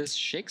heard that this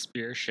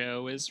Shakespeare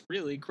show is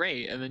really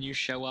great. And then you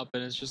show up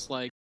and it's just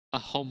like a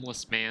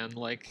homeless man,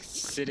 like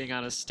sitting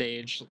on a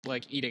stage,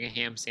 like eating a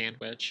ham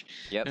sandwich.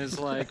 Yep. And it's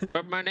like,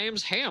 but my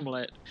name's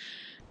Hamlet.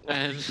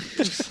 And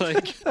it's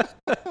like,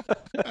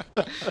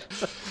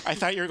 I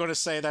thought you were going to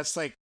say that's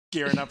like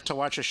gearing up to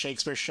watch a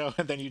Shakespeare show,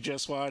 and then you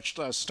just watched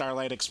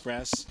Starlight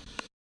Express.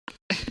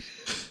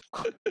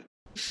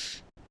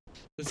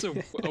 it's a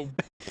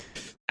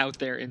out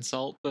there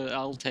insult, but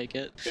I'll take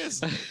it.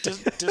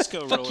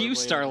 Disco Fuck you, rollerblader,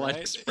 Starlight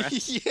right?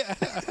 Express. Yeah.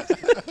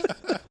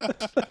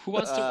 Who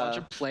wants to watch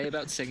a play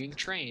about singing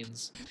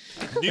trains?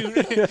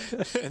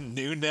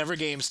 New Never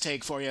Games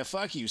take for you.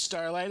 Fuck you,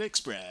 Starlight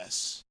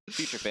Express.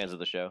 Future fans of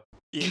the show.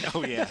 Yeah,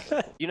 oh yeah.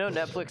 You know,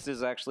 Netflix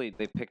is actually,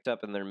 they picked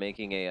up and they're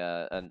making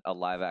a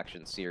live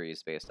action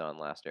series based on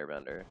Last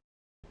Airbender,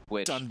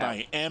 which Done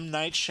by M.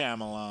 Night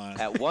Shyamalan.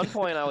 at one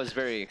point I was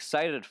very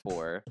excited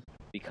for,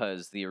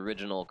 because the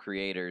original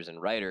creators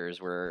and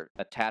writers were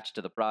attached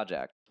to the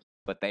project,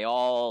 but they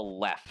all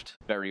left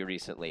very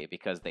recently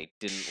because they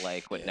didn't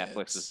like what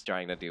Netflix was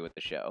trying to do with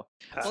the show.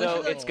 Well, So I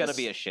feel like it's gonna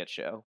be a shit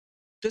show.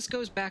 This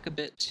goes back a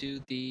bit to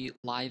the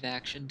live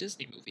action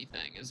Disney movie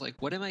thing. Is like,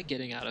 what am I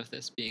getting out of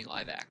this being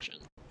live action?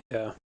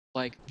 Yeah.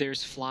 Like,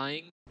 there's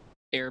flying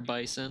air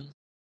bison.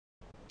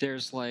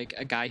 There's like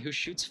a guy who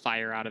shoots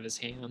fire out of his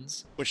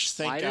hands. Which,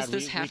 Why thank does God,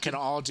 this we have can to-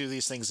 all do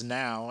these things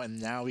now, and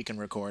now we can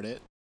record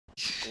it.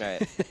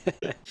 Right.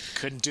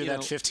 Couldn't do You that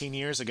know- 15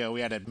 years ago.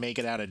 We had to make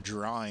it out of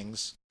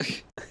drawings.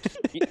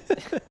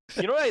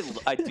 You know what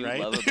I do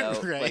Right? love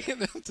about right?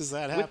 like Does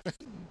that happen?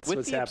 That's with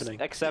what's the happening.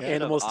 exception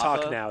Animals of talk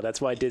Appa, now.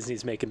 That's why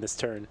Disney's making this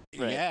turn.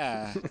 Right.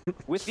 Yeah.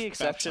 With the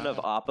exception of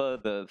time. Appa,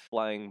 the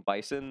flying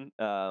bison,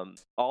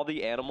 all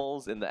the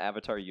animals in the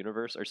Avatar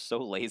universe are so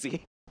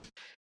lazy.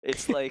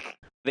 It's like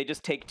they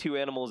just take two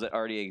animals that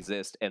already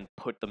exist and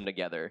put them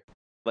together.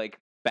 Like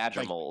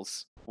badger Like-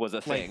 moles was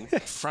a thing.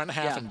 Like front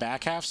half Yeah. and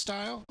back half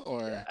style?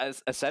 Or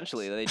As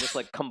essentially, they just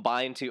like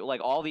combine two, like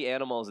all the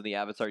animals in the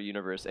Avatar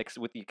universe,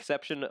 with the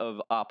exception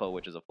of Appa,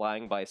 which is a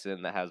flying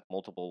bison that has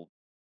multiple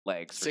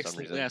legs for some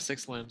reason.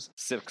 6 limbs.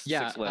 Six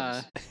Yeah,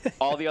 limbs.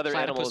 All the other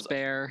Platypus animals.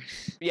 bear.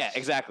 Yeah,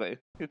 exactly.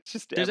 It's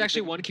just There's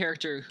actually everything- one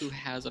character who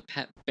has a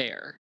pet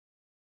bear,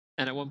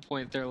 and at one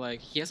point they're like,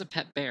 he has a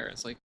pet bear.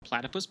 It's like,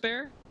 platypus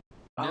bear?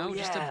 Oh, No,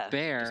 just a yeah,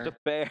 bear. Just a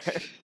bear.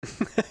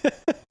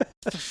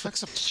 the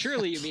fuck's a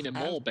Surely you mean a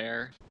mole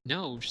bear?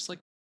 No, just like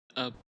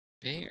a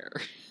bear.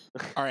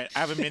 All right, I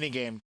have a mini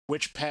game.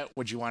 Which pet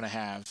would you want to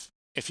have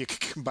if you could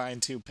combine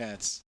two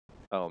pets?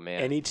 Oh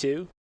man. Any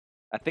two?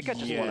 I think I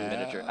just want a Yeah.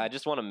 miniature. I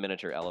just want a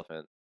miniature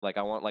elephant. Like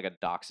I want like a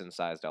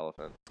dachshund-sized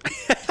elephant.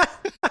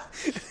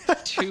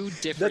 2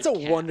 different That's a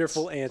cats.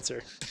 wonderful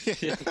answer.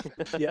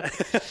 Yeah.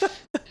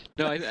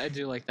 No, I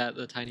do like that,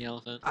 the tiny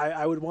elephant.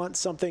 I would want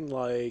something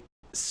like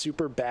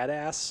super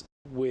badass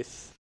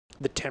with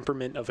the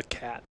temperament of a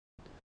cat.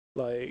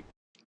 Like,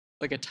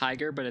 Like a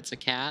tiger, but it's a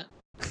cat.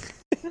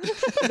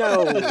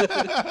 no,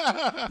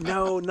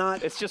 no,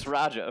 not. It's just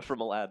Raja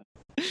from Aladdin.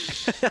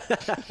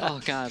 Oh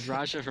god,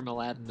 Raja from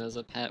Aladdin as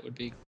a pet would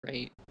be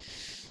great.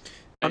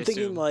 I I'm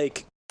thinking assume.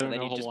 like, I And don't then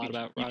know a you'd whole just lot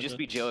about be Raja. you'd just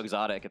be Joe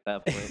Exotic at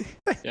that point.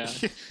 Yeah.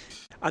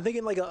 I'm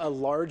thinking like a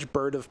large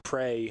bird of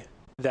prey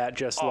that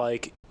just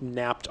like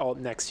napped all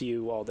next to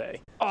you all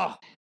day. Oh,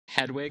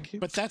 Hedwig.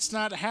 But that's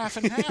not half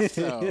and half,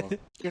 though.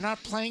 You're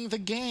not playing the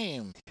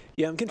game.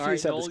 Yeah, I'm All right,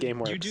 confused how Noel, this game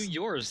works. you do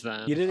yours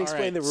then. You didn't All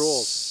explain right, the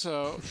rules.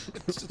 So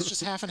it's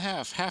just half and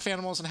half. Half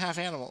animals and half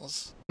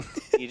animals.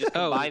 you just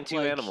Oh, combine two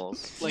like-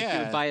 animals. Like you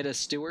Yeah. would buy it at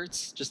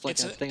Stewart's, just like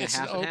It's a thing of it's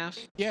an half and op- half.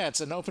 Yeah,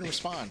 it's an open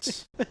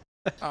response.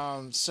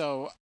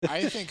 So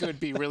I think it would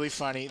be really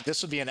funny.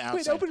 This would be an outside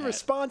Wait, open pet.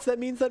 response, that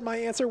means that my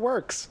answer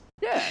works.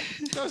 Yeah.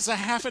 No, it's a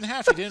half and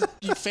half.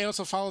 You failed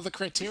to follow the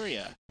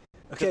criteria.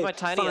 Okay, Does my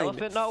tiny fine,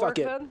 elephant not fuck work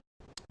it. then?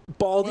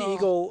 Bald Well-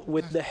 eagle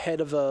with the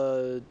head of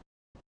a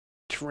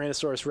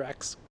Tyrannosaurus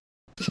Rex.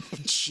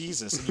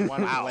 Jesus, and you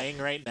want Wow. him laying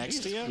right next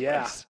to you?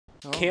 Yeah,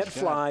 Oh Can't my God.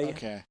 fly.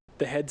 Okay.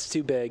 the head's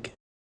too big.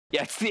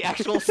 Yeah, it's the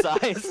actual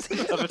size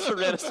of a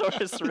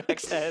Tyrannosaurus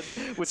Rex head.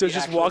 With So the it's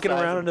just actual walking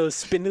size around on of- those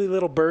spindly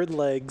little bird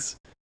legs,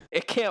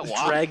 It can't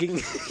walk. dragging.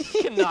 It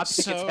cannot pick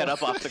its So- head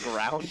up off the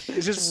ground.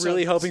 It's just So-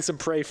 really hoping some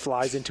prey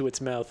flies into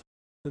its mouth.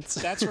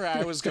 That's where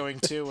I was going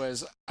to.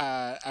 Was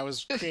I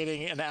was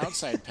creating an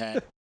outside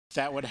pet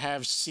that would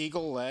have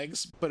seagull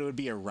legs, but it would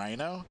be a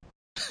rhino.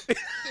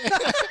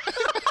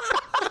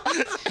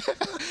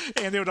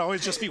 And it would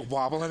always just be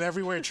wobbling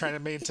everywhere, trying to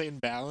maintain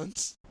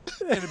balance.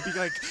 And it'd be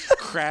like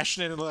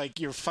crashing into like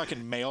your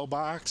fucking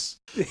mailbox.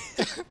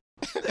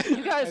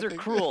 You guys are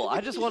cruel.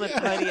 I just want a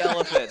tiny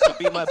elephant to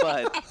be my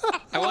bud.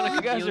 I want a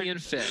You guys are- chameleon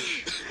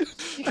fish.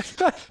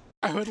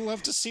 I would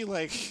love to see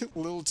like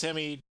little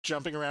Timmy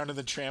jumping around in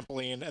the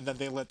trampoline, and then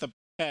they let the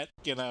pet,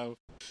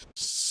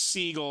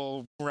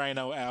 seagull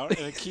rhino out,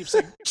 and it keeps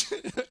like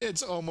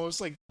it's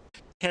almost like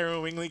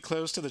harrowingly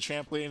close to the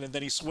trampoline, and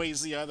then he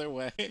sways the other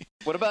way.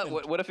 What about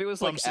what if it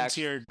was like Bumps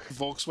into your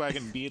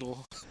Volkswagen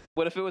Beetle.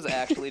 what if it was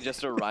actually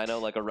just a rhino,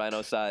 like a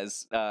rhino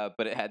size,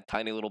 but it had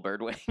tiny little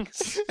bird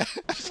wings?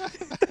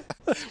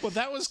 Well,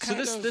 that was So kind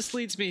of this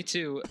leads me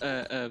to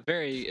a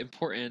very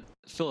important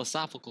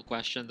philosophical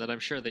question that I'm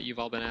sure that you've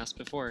all been asked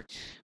before.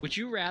 Would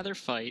you rather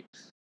fight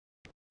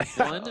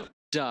one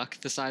duck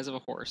the size of a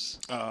horse,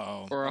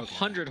 or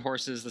 100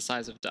 horses the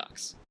size of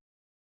ducks?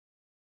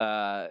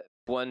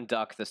 One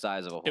duck the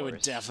size of a horse. It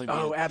would definitely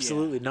be. Oh,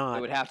 absolutely not.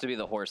 It would have to be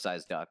the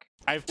horse-sized duck.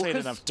 I've played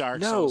 'cause- enough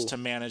Dark no. Souls to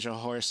manage a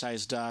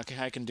horse-sized duck.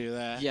 I can do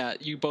that. Yeah,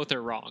 you both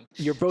are wrong.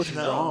 You're both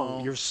No.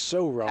 wrong. You're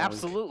so wrong.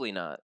 Absolutely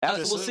not. Well,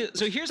 Absolutely.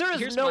 so here's There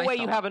is no my way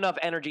you thought. have enough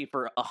energy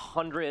for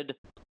 100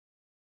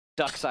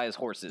 duck-sized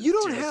horses. You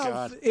don't Dear have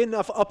God.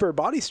 enough upper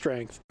body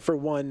strength for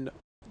one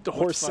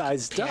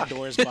horse-sized duck.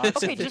 Pandora's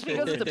box. Okay, just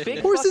because it's a big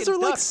Horses fucking are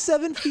like duck,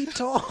 7 feet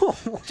tall.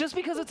 just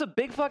because it's a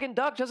big fucking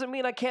duck doesn't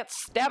mean I can't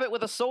stab it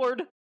with a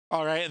sword.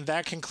 All right, and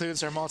that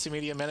concludes our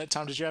multimedia minute.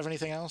 Tom, did you have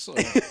anything else? Or-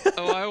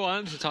 Oh, I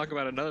wanted to talk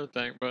about another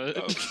thing, but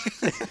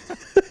Okay.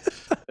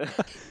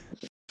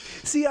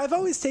 See, I've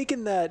always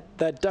taken that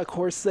duck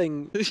horse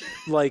thing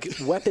like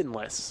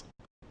weaponless.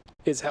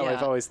 Is how I've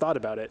Yeah. always thought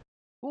about it.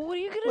 Well, what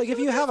are you gonna Like do if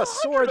you with have a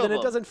 100 sword, of then it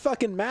them? doesn't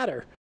fucking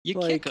matter. you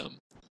Like- kick them.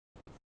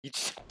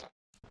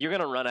 You're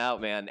gonna run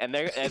out, man, and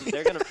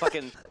they're gonna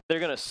fucking they're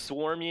gonna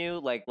swarm you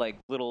like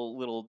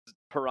little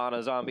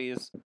piranha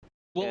zombies.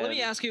 Well, let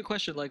me And- ask you a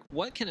question. Like,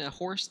 what can a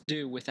horse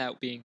do without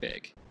being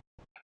big?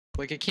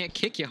 Like, it can't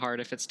kick you hard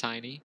if it's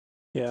tiny.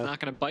 It's Yeah, not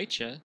gonna bite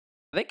you.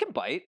 They can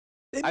bite.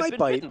 it I've might been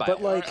bite, bitten by but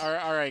it. like, all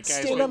right,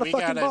 guys, stand on a we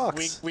fucking gotta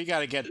box. we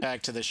gotta get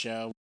back to the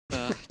show.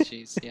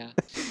 Jeez, yeah.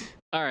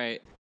 All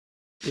right.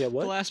 yeah, The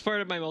what? last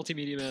part of my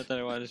multimedia minute that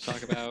I wanted to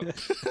talk about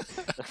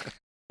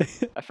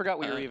I forgot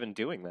we were Uh, even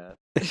doing that.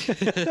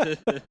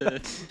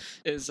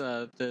 is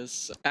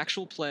this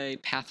actual play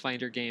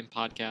Pathfinder game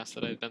podcast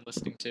that I've been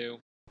listening to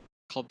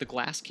called the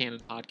Glass Cannon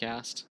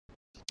Podcast.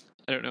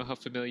 I don't know how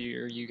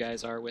familiar you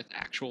guys are with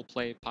actual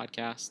play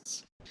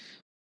podcasts,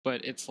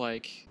 but it's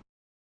like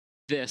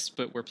this,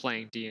 but we're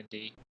playing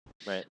D&D.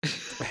 Right.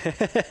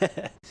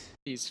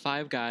 These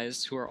 5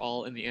 guys who are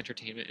all in the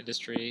entertainment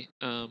industry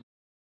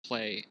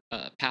play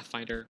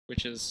Pathfinder,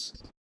 which is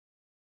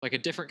like a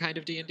different kind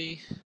of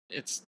D&D.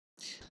 It's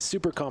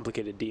Super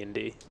complicated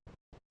D&D.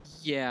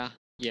 yeah,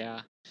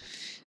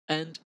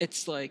 and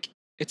it's like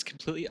it's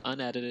completely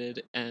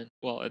unedited, and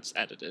well, it's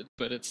edited,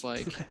 but it's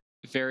like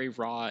very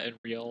raw and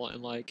real,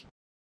 and like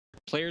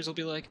players will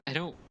be like, I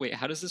don't wait,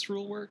 how does this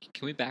rule work?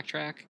 Can we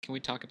backtrack? Can we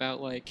talk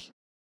about like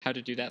how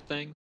to do that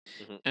thing?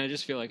 Mhm. And I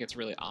just feel like it's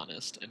really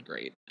honest and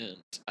great,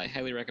 and I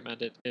highly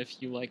recommend it if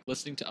you like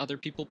listening to other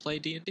people play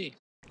D&D.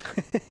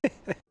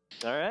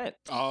 All right.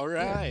 All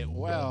right,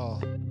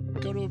 well,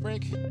 go to a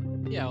break.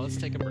 Yeah, let's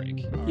take a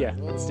break. All right, Yeah,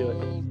 let's do it.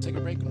 We'll take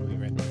a break and we'll be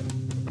right back.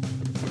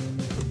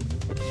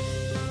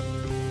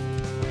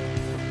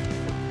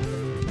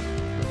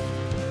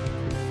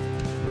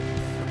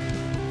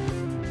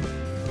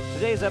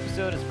 Today's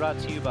episode is brought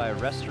to you by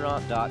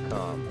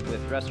Restaurant.com.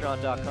 With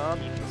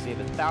Restaurant.com, you can save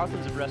at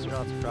thousands of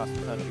restaurants across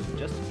the country with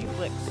just a few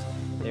clicks.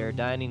 Their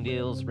dining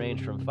deals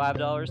range from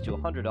 $5 to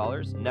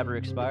 $100, never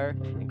expire,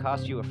 and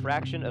cost you a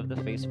fraction of the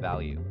face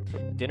value.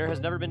 Dinner has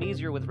never been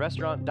easier with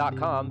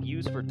Restaurant.com,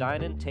 used for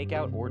dine-in,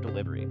 takeout, or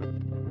delivery.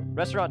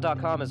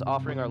 Restaurant.com is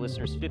offering our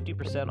listeners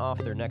 50% off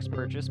their next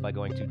purchase by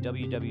going to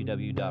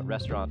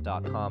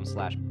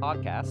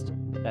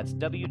www.restaurant.com/podcast. That's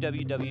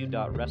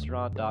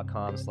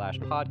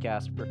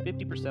www.restaurant.com/podcast for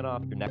 50%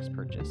 off your next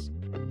purchase.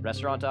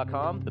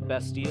 Restaurant.com, the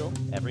best deal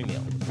every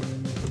meal.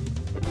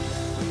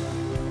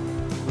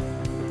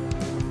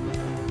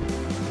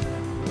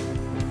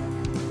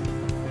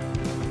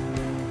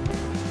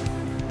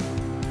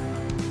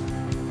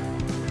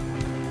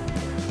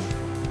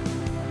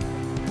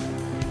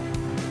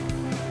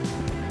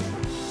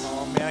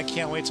 Oh man, I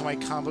can't wait till my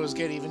combos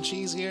get even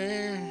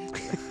cheesier.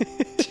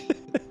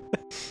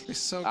 It's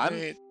so I'm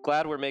great.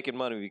 glad we're making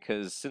money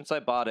because since I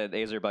bought it,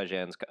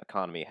 Azerbaijan's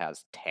economy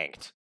has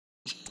tanked.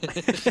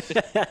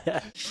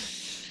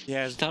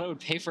 Yeah, I thought it would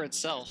pay for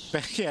itself.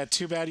 but yeah.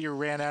 Too bad you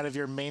ran out of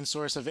your main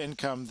source of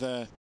income,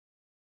 the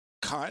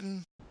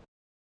cotton.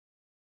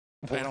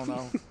 I don't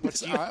know.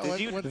 What's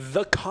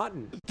The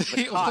cotton.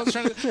 I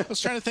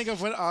was trying to think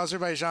of what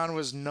Azerbaijan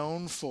was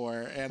known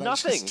for, and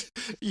Nothing.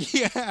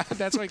 Yeah,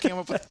 that's why I came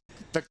up with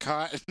the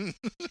cotton.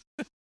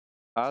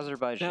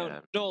 Azerbaijan.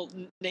 Now, Noel,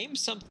 name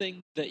something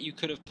that you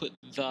could have put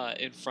the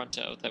in front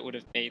of that would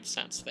have made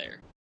sense there.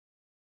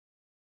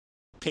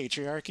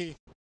 Patriarchy.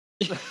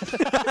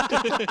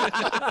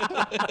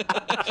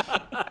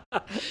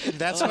 And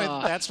that's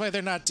why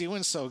they're not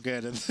doing so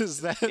good. And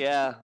is that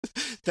Yeah.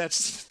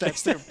 that's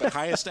their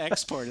highest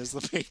export is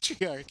the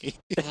patriarchy.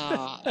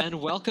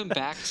 And welcome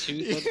back to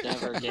the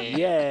Never Game.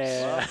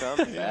 Yeah.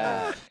 Welcome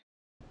back.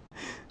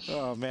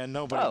 Oh man,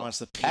 nobody wants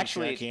the patriarchy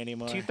Actually,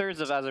 anymore. 2/3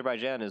 of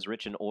Azerbaijan is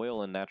rich in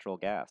oil and natural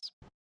gas.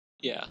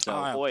 Yeah. So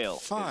Oh, oil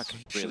fuck, is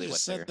should really have what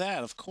said they're...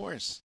 that, of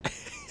course.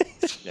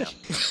 Yeah.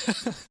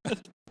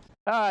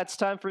 It's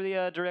time for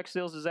the direct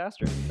sales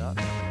disaster. Doc.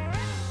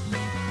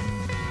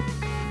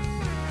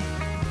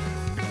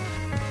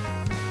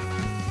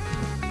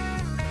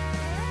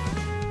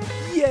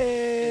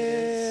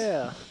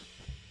 Yeah.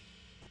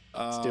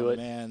 Oh do it.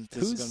 man,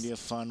 this is gonna be a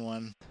fun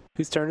one.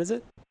 Whose turn is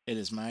it? It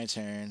is my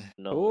turn.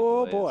 No,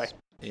 Oh boys. boy.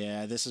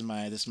 Yeah, this is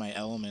my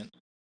element.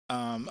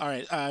 All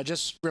right,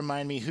 just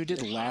remind me who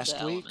did Your last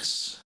Honda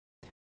week's.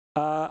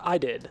 I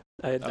did.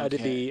 I did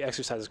Okay. the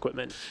exercise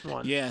equipment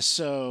one. Yeah,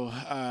 so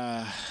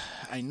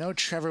I know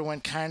Trevor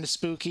went kind of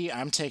spooky.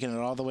 I'm taking it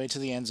all the way to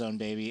the end zone,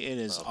 baby. It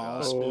is Oh, all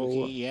God.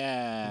 spooky. Oh,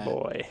 Yeah.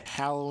 Boy.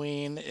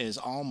 Halloween is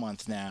all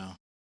month now.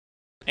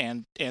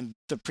 And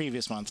the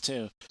previous month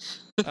too.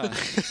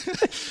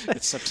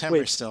 It's September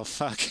Wait. still.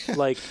 Fuck.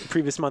 Like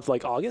previous month,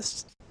 like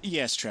August?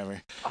 Yes,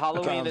 Trevor.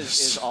 Halloween is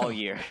So- all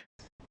year.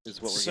 Is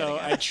what we're So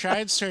getting I at.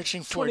 tried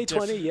searching for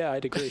 2020? Yeah,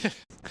 I'd agree.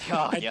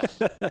 God, yeah.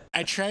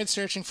 I tried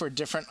searching for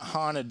different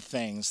haunted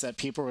things that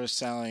people were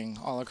selling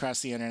all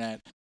across the internet.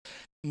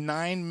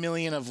 9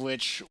 million of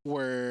which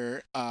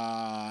were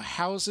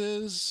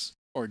houses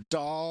or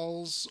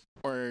dolls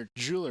or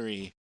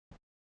jewelry.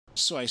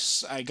 So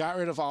I got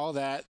rid of all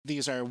that.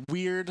 These are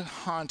weird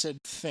haunted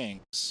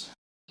things.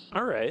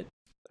 All right.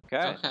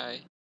 Okay.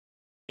 Okay.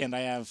 And I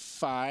have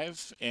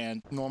 5,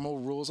 and normal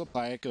rules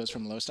apply. It goes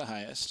from lowest to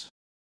highest.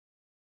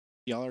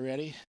 Y'all are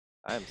ready?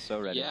 I am so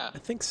ready. Yeah. I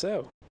think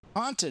so.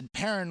 Haunted,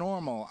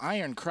 paranormal,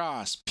 Iron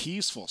Cross,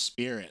 peaceful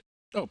spirit.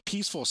 Oh,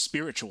 peaceful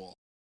spiritual.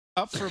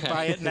 Up for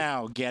buy it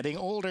now. Getting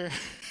older.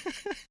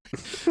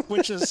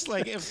 Which is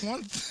like if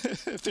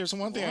there's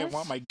one thing I What?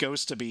 want my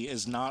ghost to be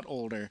is not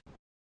older.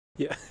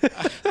 Yeah.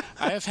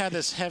 I have had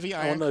this heavy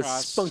One Iron of those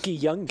Cross. spunky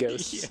young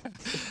ghosts.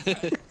 Yeah.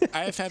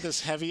 I have had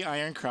this heavy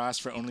Iron Cross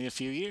for only a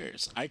few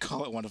years. I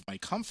call it one of my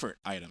comfort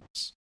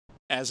items,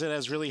 as it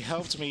has really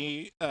helped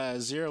me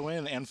zero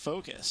in and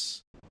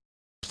focus.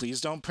 Please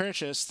don't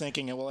purchase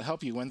thinking it will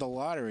help you win the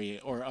lottery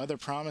or other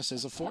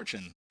promises of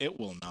fortune. It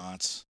will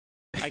not.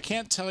 I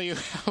can't tell you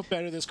how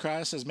better this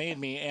cross has made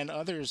me and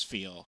others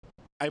feel.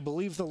 I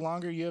believe the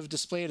longer you have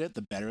displayed it,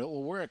 the better it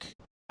will work.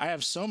 I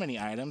have so many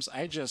items,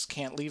 I just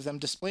can't leave them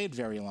displayed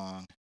very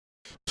long.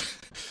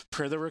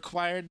 Per the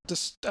required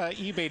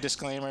eBay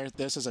disclaimer,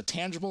 this is a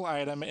tangible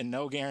item and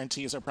no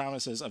guarantees or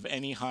promises of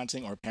any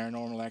haunting or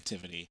paranormal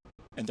activity.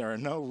 And there are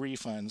no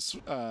refunds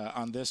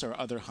on this or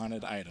other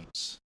haunted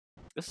items.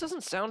 This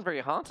doesn't sound very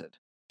haunted.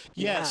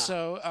 Yeah,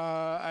 so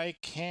I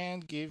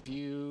can give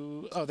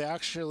you... Oh, they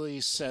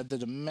actually said the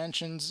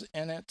dimensions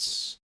in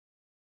it.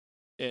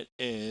 It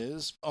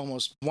is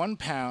almost 1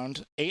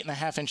 pound,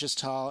 8.5 inches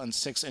tall, and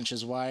 6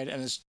 inches wide,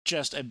 and it's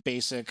just a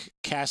basic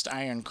cast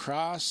iron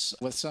cross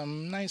with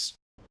some nice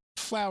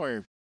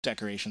flower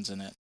decorations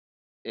in it.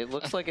 It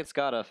looks like it's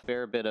got a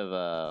fair bit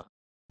of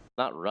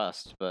not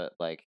rust, but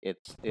like it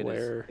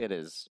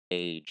is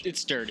aged.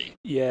 It's dirty.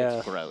 Yeah.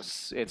 It's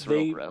gross. It's They-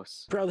 real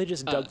gross. Probably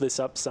just dug this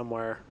up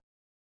somewhere.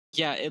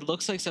 Yeah, it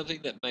looks like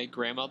something that my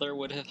grandmother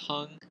would have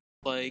hung,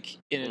 like,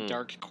 in a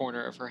dark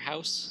corner of her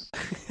house.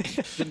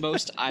 The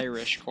most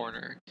Irish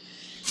corner.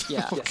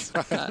 Yeah. Yes.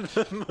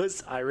 The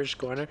most Irish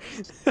corner.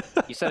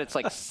 You said it's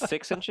like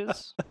 6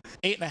 inches?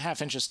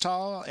 8.5 inches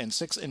tall and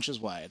 6 inches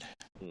wide.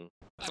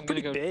 I'm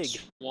pretty gonna go big.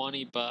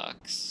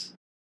 $20.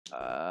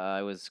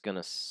 I was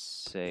gonna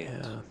say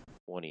Yeah.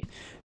 20.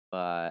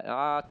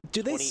 But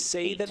Do they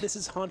say 28. that this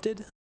is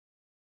haunted?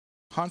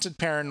 Haunted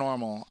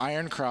paranormal,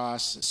 iron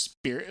cross,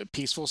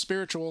 peaceful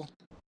spiritual.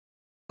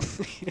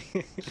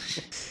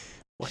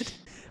 What?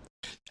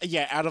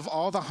 Yeah, out of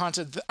all the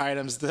haunted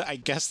items, I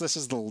guess this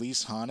is the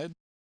least haunted.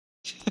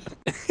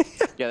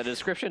 Yeah, the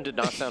description did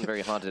not sound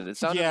very haunted. It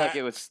sounded Yeah. like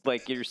it was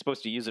like you're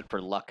supposed to use it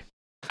for luck.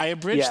 I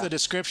abridged Yeah. the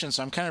description,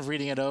 so I'm kind of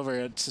reading it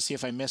over to see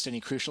if I missed any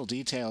crucial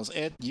details.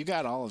 You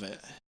got all of it.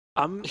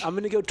 I'm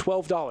gonna go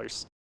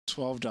 $12.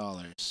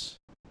 $12. It's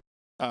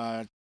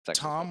actually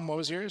Tom, what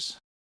was yours?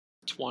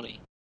 20.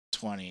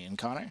 20. And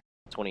Connor?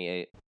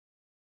 28.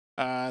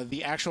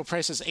 The actual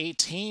price is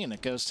 18.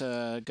 It goes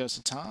to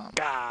Tom.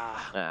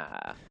 Gah.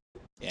 Ah.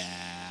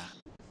 Yeah.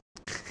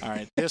 All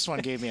right, this one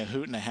gave me a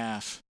hoot and a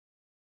half.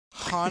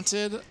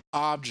 Haunted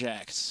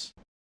objects.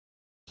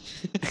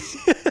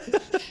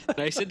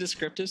 Nice and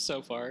descriptive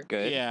so far.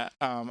 Good. Yeah.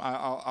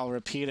 I'll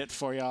repeat it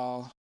for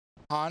y'all.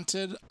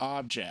 Haunted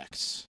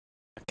objects.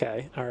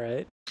 Okay. All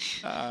right.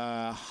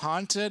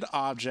 Haunted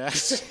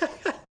objects.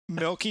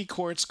 Milky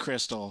quartz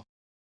crystal.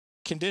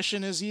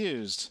 Condition is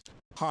used.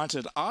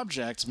 Haunted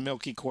object,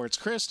 milky quartz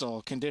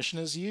crystal. Condition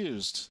is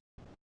used.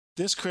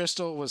 This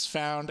crystal was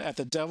found at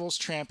the Devil's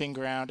Tramping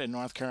Ground in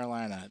North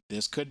Carolina.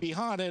 This could be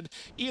haunted.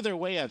 Either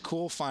way, a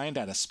cool find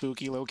at a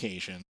spooky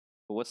location.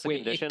 But what's the Wait,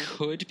 condition? it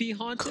could be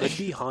haunted? Could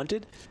be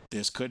haunted?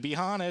 This could be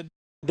haunted.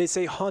 They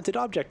say haunted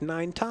object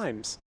 9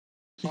 times.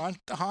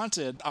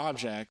 Haunted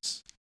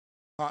object.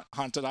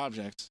 Haunted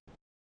object.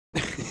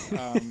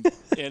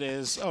 It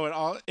is.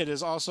 It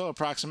is also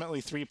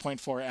approximately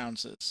 3.4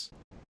 ounces.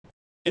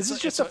 This is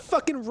just a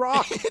fucking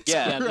rock.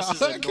 Yeah, this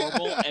is a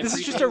normal This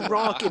is just a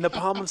rock in the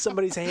palm of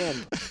somebody's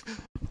hand.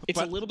 It's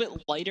a little bit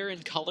lighter in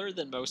color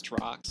than most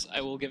rocks.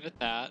 I will give it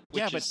that. Which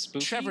Yeah, is but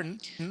spooky. Trevor,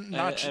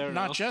 I don't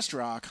not know. just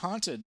rock,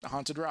 haunted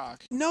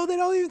rock. No, they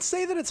don't even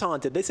say that it's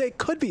haunted. They say it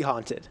could be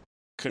haunted.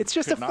 It's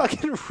just a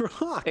fucking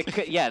rock.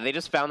 Yeah, they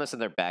just found this in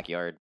their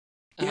backyard.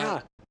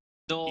 Yeah.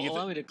 Noel,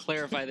 allow me to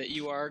clarify that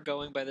you are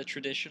going by the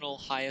traditional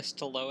highest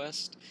to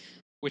lowest,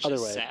 which Other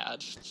is way.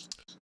 sad.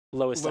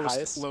 Lowest to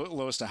highest.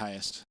 Lowest to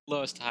highest.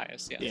 Lowest to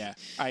highest, yes. Yeah,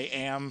 I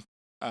am.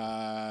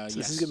 So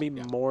this is gonna be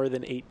more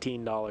than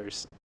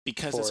 $18.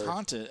 Because it's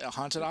haunted, a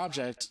haunted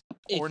object,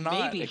 It or may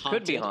not. be It haunted.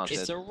 could be haunted.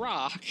 It's a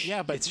rock.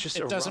 Yeah, but It's just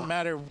it a doesn't rock.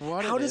 matter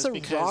what How it does is a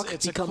because rock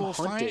it's a become cool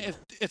haunted? find.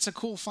 It's a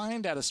cool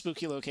find at a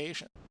spooky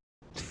location.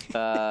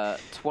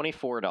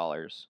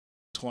 $24.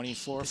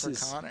 24 This for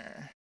is-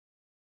 Connor.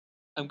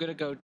 I'm gonna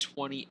go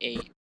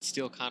 28.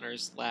 Steal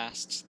Connor's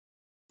last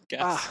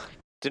guess. Ah,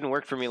 Didn't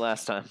work for me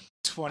last time.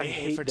 28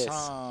 hate for this.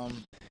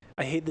 Tom.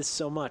 I hate this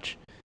so much.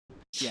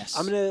 Yes.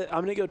 I'm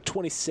gonna go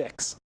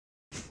 26.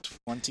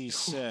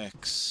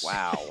 26.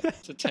 Wow.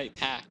 It's a tight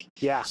pack.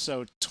 Yeah.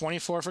 So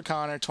 24 for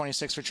Connor,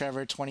 26 for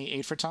Trevor,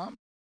 28 for Tom.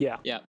 Yeah.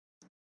 Yeah.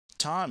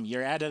 Tom,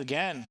 you're at it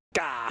again.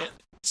 Gah.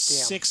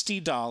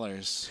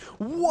 $60.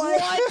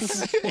 What?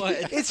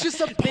 What? It's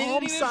just a They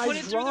didn't even put it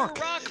palm-sized through rock.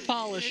 the rock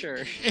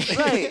polisher.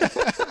 Right.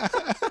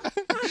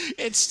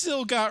 It's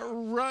still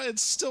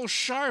it's still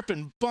sharp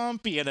and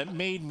bumpy, and it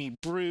made me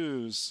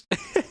bruise.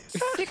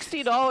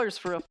 $60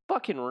 for a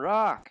fucking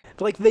rock.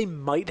 Like they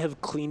might have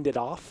cleaned it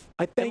off.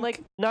 I think. And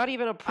like not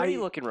even a pretty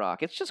looking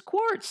rock. It's just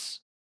quartz.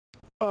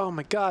 Oh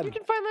my god. You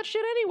can find that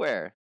shit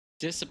anywhere.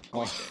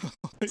 Disappointing.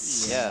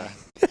 Yeah.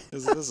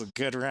 This is a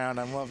good round.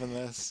 I'm loving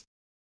this.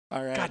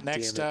 All right, God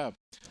next damn it. up.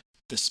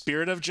 The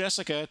Spirit of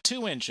Jessica,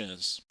 2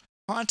 inches.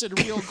 Haunted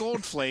real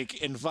gold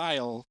flake in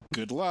vial.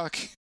 Good luck.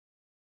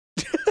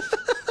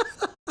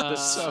 The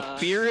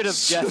Spirit of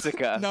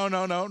Jessica. No.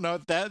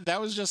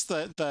 That was just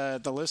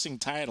the listing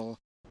title.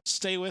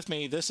 Stay with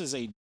me. This is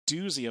a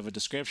doozy of a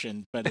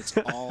description, but it's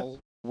all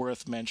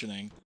worth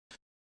mentioning.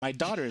 My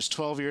daughter is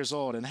 12 years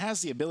old and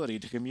has the ability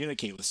to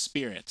communicate with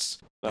spirits.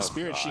 The Oh,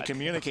 spirits she God.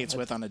 communicates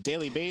with on a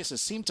daily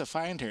basis seem to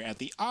find her at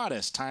the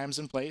oddest times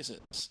and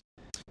places.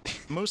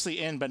 Mostly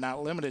in, but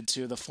not limited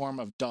to, the form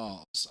of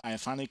dolls. I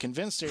have finally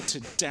convinced her to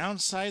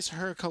downsize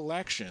her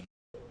collection.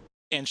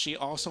 And she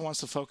also wants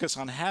to focus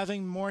on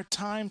having more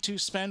time to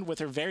spend with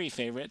her very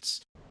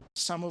favorites,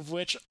 some of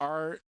which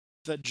are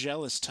the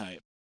jealous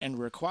type and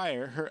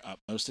require her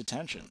utmost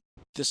attention.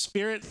 The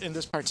spirit in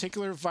this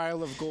particular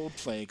vial of gold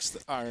flakes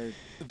are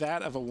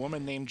that of a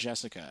woman named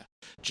Jessica.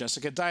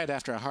 Jessica died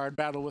after a hard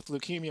battle with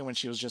leukemia when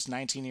she was just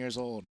 19 years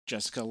old.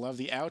 Jessica loved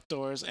the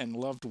outdoors and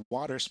loved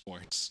water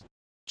sports.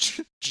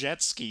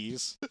 Jet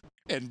skis.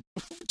 And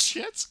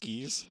jet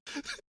skis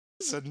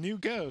is a new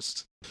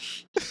ghost.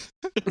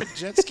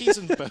 Jet skis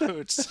and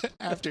boats.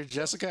 After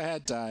Jessica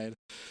had died,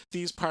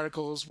 these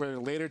particles were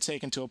later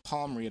taken to a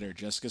palm reader.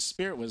 Jessica's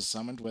spirit was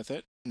summoned with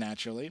it,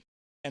 naturally,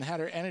 and had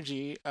her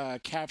energy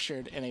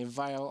captured in a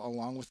vial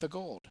along with the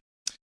gold.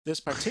 This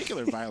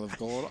particular vial of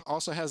gold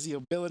also has the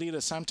ability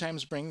to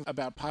sometimes bring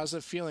about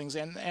positive feelings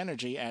and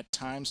energy at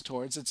times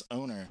towards its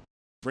owner.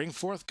 Bring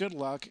forth good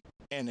luck,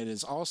 and it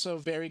is also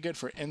very good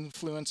for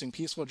influencing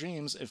peaceful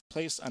dreams if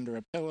placed under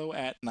a pillow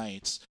at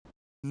night.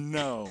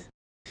 No,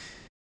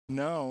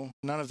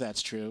 none of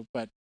that's true,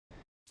 but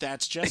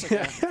that's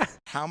Jessica.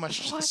 How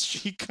much does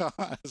she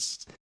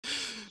cost?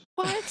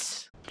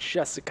 What?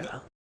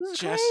 Jessica. This is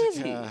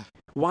Jessica. crazy.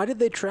 Why did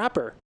they trap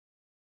her?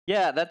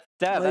 Yeah,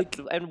 Like-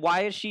 and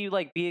why is she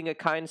like being a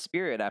kind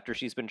spirit after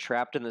she's been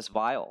trapped in this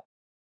vial?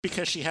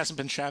 Because she hasn't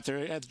been trapped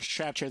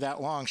here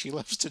that long. She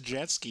loves to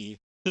jet ski.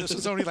 This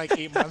was only like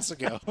 8 months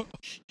ago.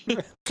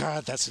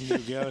 God, that's a new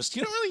ghost.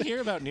 You don't really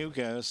hear about new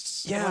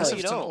ghosts. Yeah, Unless you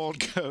it's an don't.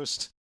 old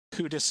ghost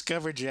who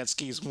discovered jet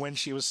skis when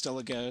she was still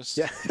a ghost.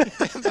 Yeah.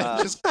 And then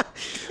just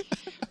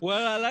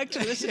Well, I like to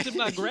listen to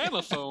my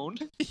gramophone,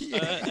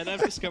 and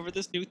I've discovered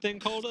this new thing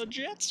called a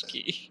jet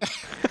ski.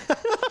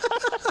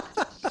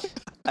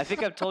 I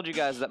think I've told you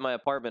guys that my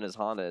apartment is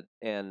haunted,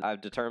 and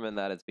I've determined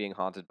that it's being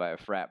haunted by a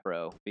frat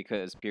bro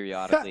because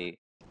periodically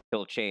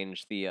he'll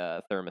change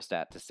the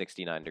thermostat to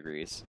 69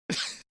 degrees.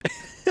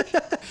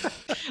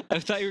 I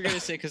thought you were going to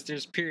say because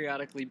there's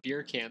periodically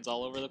beer cans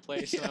all over the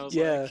place, and I was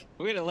Yeah. like,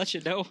 we're going to let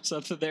you know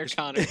something there,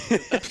 Connor.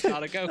 That's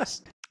not a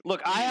ghost.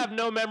 Look, I have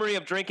no memory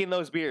of drinking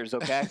those beers,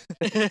 okay?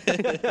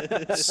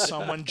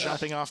 someone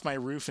jumping off my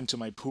roof into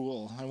my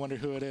pool. I wonder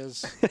who it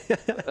is.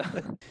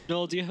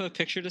 Noel, do you have a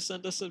picture to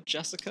send us of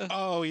Jessica?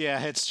 Oh,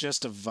 yeah, it's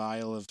just a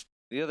vial of...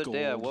 The other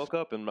day I Gold. woke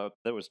up and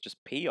there was just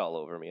pee all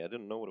over me. I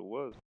didn't know what it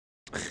was.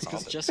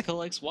 Because Jessica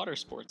likes water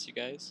sports, you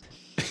guys.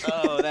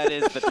 Oh, that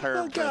is the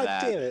term for God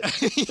that. damn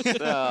it.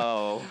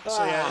 No.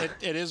 So yeah,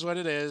 it is what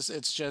it is.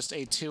 It's just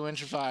a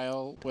 2-inch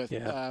vial with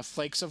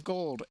flakes of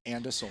gold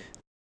and a soul.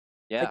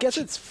 Yeah. I guess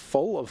it's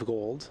full of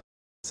gold.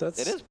 So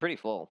It is pretty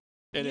full.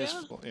 It is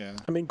full, yeah.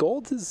 I mean,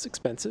 gold is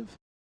expensive.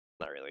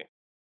 Not really.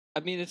 I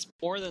mean, it's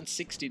more than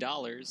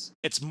 $60.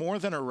 It's more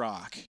than a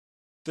rock.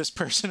 This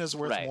person is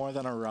worth Right. more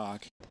than a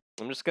rock.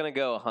 I'm just gonna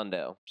go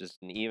hundo. Just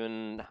an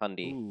even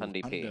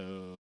hundy P.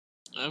 Hundo.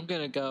 I'm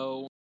gonna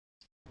go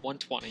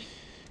 120.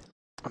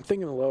 I'm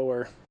thinking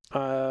lower.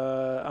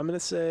 I'm gonna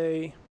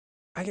say,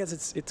 I guess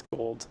it's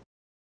gold.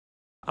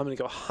 I'm gonna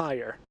go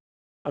higher.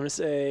 I'm gonna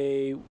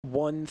say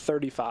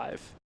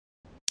 135.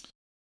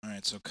 All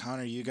right, so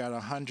Connor, you got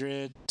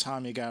 100.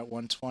 Tom, you got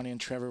 120, and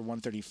Trevor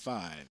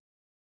 135.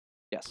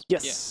 Yes.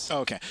 Yes.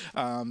 Okay.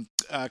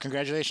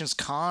 Congratulations,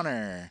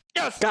 Connor.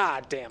 Yes.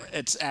 God damn it.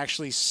 It's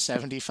actually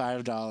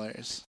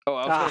 $75. Oh,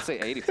 I was gonna say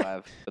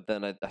 85, but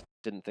then I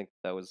didn't think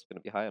that was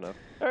gonna be high enough.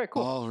 All right,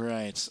 cool. All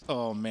right.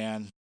 Oh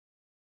man.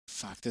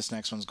 Fuck. This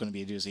next one's going to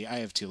be a doozy. I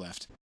have 2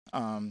 left.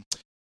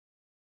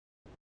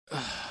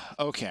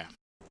 Okay.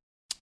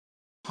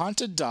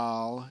 Haunted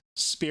doll,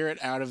 spirit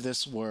out of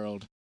this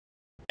world.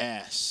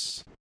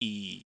 SEX.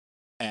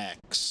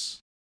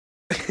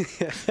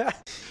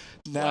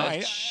 Now,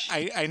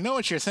 I know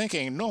what you're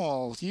thinking.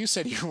 Noel, you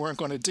said you weren't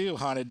going to do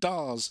haunted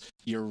dolls.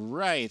 You're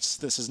right.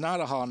 This is not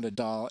a haunted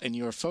doll, and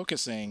you're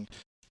focusing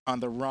on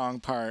the wrong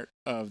part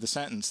of the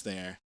sentence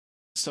there.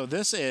 So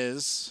this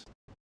is...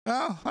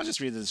 Well, I'll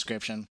just read the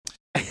description.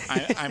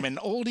 I'm an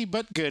oldie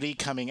but goodie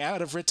coming out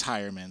of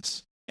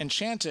retirement,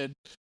 enchanted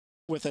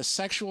with a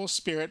sexual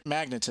spirit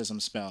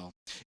magnetism spell.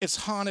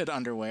 It's haunted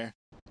underwear.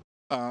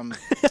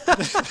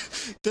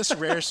 This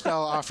rare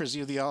spell offers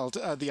you the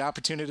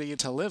opportunity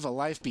to live a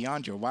life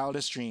beyond your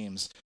wildest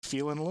dreams.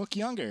 Feel and look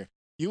younger.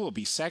 You will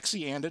be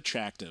sexy and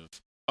attractive.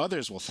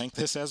 Others will think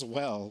this as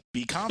well.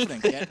 Be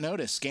confident, get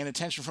noticed, gain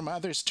attention from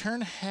others, turn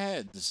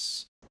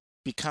heads.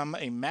 Become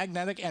a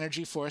magnetic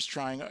energy force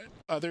drawing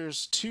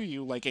others to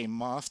you like a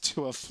moth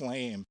to a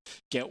flame.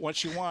 Get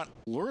what you want,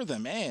 lure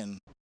them in.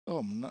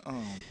 Oh, no,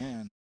 oh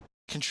man.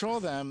 Control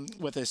them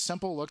with a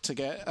simple look to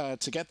get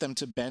them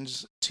to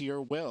bend to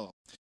your will.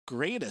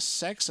 Greatest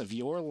sex of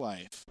your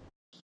life.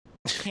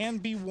 Can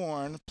be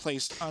worn,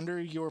 placed under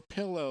your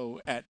pillow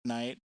at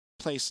night,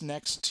 placed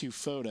next to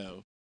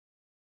photo.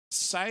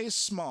 Size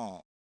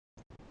small.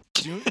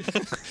 Do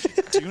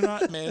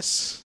not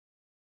miss.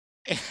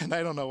 And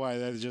I don't know why,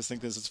 I just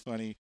think this is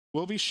funny.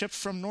 Will be shipped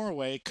from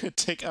Norway, could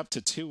take up to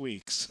 2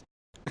 weeks.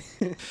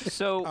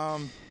 So,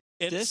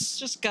 this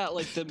just got,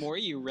 like, the more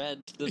you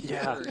read, the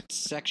more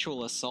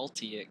sexual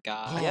assaulty it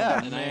got. Yeah,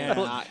 and man. I am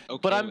not okay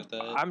but with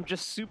it. I'm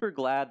just super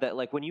glad that,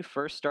 like, when you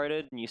first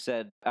started and you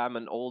said, I'm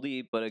an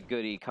oldie but a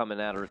goodie coming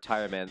out of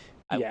retirement,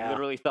 I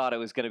literally thought it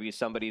was going to be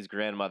somebody's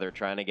grandmother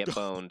trying to get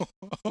boned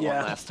one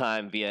last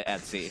time via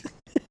Etsy.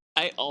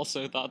 I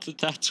also thought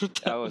that's what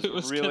that I was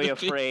was really gonna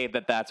be. afraid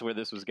that that's where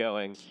this was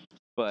going,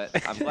 but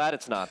I'm glad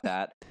it's not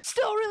that.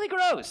 Still really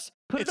gross.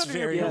 Put It's it under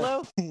very your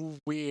pillow.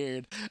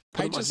 weird.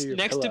 Put I 'em just under your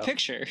Next pillow. to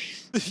picture.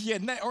 yeah,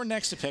 or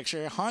next to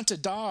picture,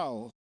 haunted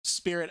doll,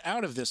 spirit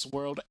out of this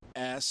world.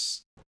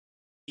 SEX.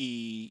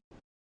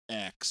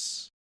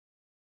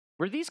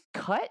 Were these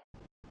cut?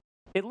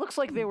 It looks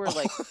like they were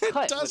like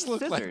cut It does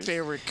with look like scissors.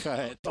 they were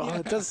cut. Oh, Yeah.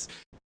 it does.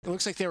 It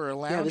looks like they were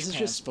lounge this is pants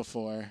just-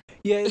 before.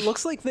 Yeah, it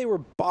looks like they were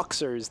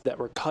boxers that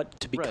were cut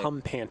to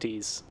become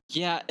panties.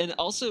 Yeah, and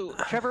also,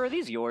 Trevor, are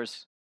these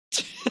yours?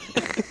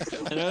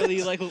 I know that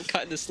you like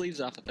cutting the sleeves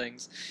off of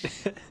things.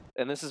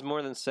 And this is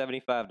more than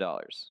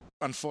 $75.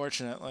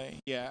 Unfortunately,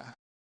 yeah.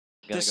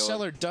 Gonna This go-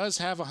 seller does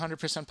have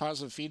 100%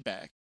 positive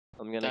feedback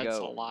I'm gonna That's a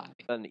go lie.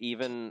 an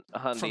even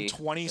hundy from again.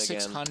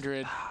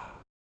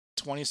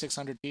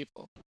 2,600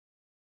 people. I'm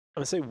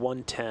gonna say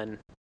 110.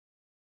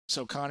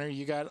 So Connor,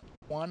 you got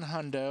 1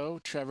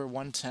 hundo, Trevor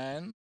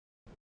 110,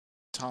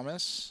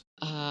 Thomas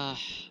I'm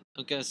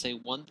gonna say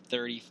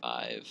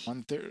 135.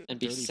 130, And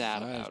be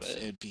sad about it.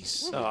 It'd be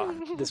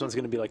This one's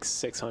gonna be like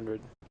 600.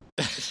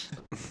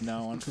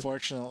 No,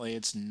 unfortunately,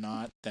 it's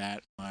not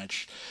that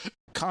much.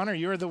 Connor,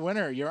 you're the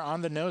winner. You're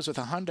on the nose with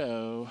a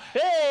hundo.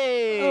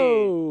 Hey!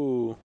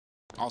 Oh,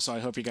 Also, I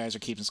hope you guys are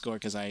keeping score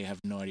because I have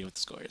no idea what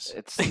the score is.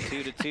 It's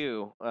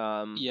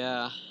 2-2.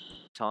 Yeah.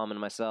 Tom and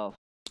myself.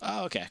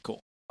 Oh, okay, cool.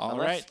 All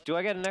Unless- right. Do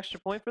I get an extra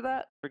point for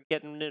that? For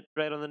getting it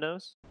right on the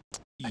nose?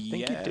 I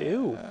think you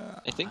do.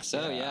 I think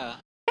so, yeah.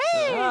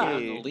 Hey! So you're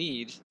in the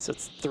lead. so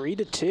it's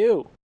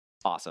 3-2.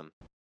 Awesome.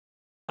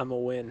 I'm a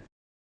win.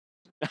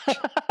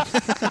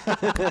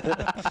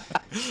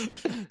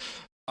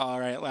 All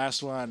right,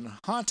 last one.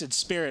 Haunted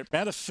spirit,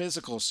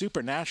 metaphysical,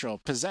 supernatural,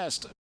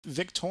 possessed,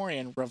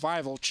 Victorian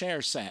revival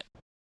chair set.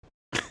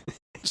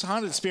 It's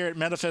haunted spirit,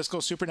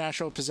 metaphysical,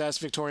 supernatural, possessed,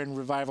 Victorian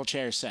revival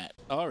chair set.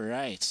 All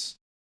right.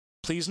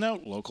 Please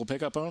note, local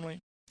pickup only.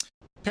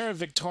 Pair of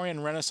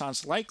Victorian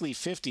Renaissance, likely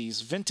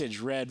 50s, vintage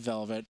red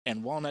velvet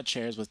and walnut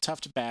chairs with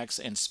tufted backs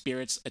and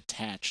spirits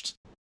attached.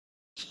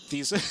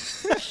 These.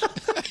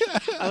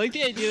 I like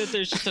the idea that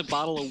there's just a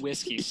bottle of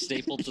whiskey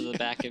stapled to the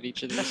back of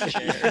each of these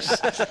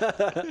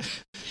chairs.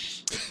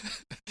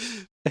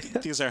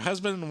 These are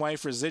husband and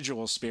wife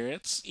residual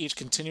spirits, each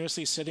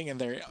continuously sitting in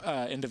their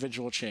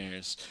individual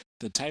chairs.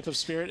 The type of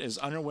spirit is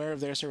unaware of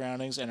their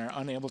surroundings and are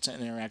unable to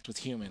interact with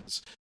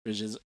humans.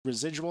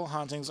 Residual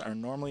hauntings are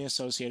normally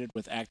associated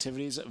with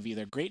activities of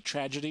either great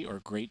tragedy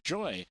or great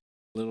joy.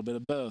 A little bit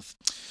of both.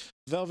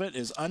 Velvet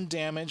is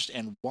undamaged,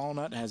 and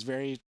walnut has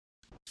very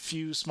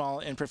few small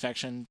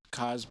imperfections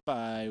caused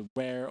by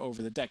wear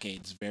over the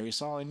decades. Very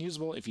solid and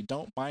usable if you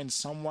don't mind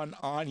someone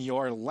on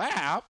your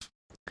lap.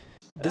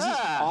 This is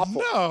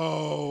awful.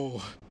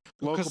 No.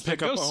 Local Because the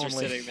pickup ghosts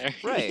only. are sitting there.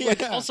 Right. Yeah.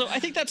 Like, also, I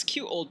think that's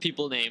cute old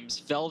people names.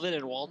 Velvet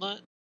and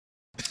Walnut.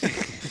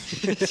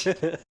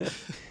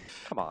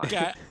 Come on.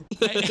 God,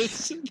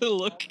 The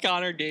look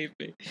Connor gave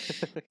me.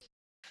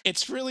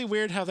 it's really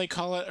weird how they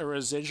call it a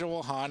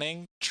residual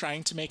haunting,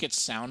 trying to make it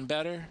sound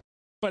better.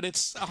 But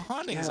it's a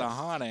haunting is a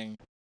haunting.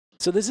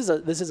 So this is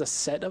a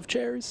set of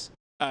chairs?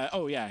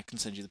 Oh yeah, I can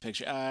send you the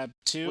picture.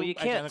 Two Well, you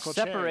can't identical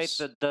separate chairs.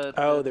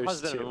 the there's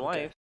husband two, and okay.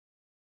 wife.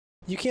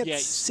 You can't Yeah.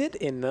 sit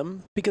in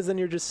them because then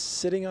you're just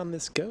sitting on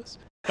this ghost.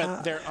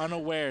 But they're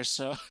unaware,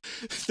 so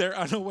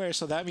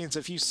that means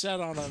if you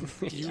sat on them,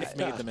 you've Yeah.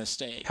 made the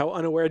mistake. How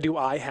unaware do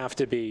I have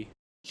to be?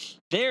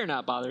 They're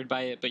not bothered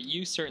by it, but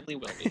you certainly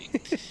will be.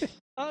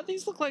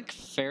 These look like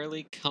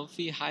fairly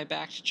comfy,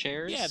 high-backed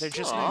chairs. Yeah, they're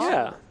just Aw. nice,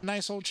 Yeah.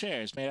 nice old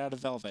chairs made out of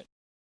velvet.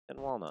 And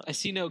walnut. I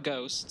see no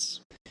ghosts.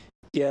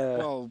 Yeah.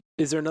 Well,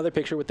 Is there another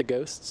picture with the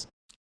ghosts?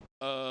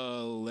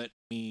 let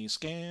me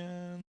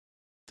scan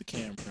the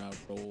camera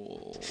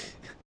roll.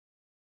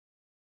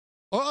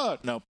 Oh,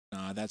 nope.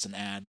 No, that's an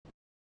ad.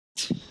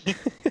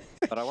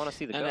 But I want to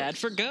see the An ghosts. ad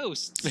for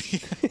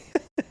ghosts.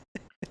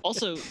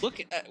 Also, look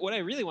at what I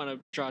really want to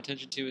draw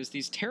attention to is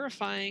these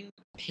terrifying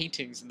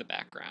paintings in the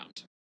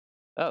background.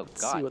 Oh,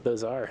 Let's see God. what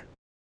those are.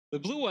 The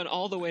blue one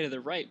all the way to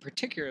the right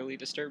particularly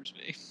disturbs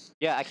me.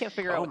 Yeah, I can't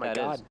figure out Oh what my that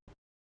god.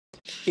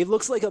 is. It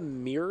looks like a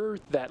mirror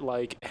that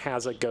like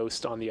has a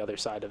ghost on the other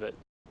side of it.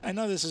 I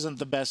know this isn't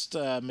the best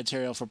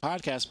material for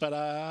podcasts,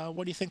 but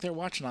what do you think they're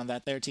watching on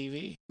that there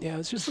TV? Yeah, I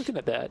was just looking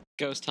at that.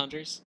 Ghost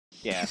hunters.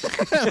 Yeah.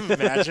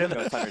 Imagine.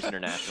 Ghost Hunters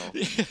International.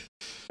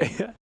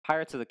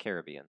 Pirates of the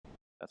Caribbean.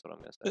 That's what I'm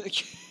going to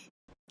say.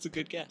 It's a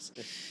good guess.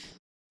 It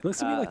looks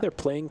to me like they're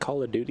playing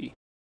Call of Duty.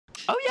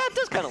 Oh, yeah, it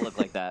does kind of look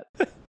like that.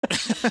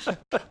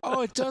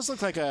 Oh, it does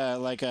look like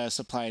a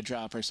supply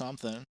drop or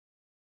something.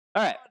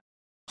 All right.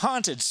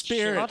 Haunted,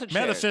 spirit, Haunted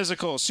chair.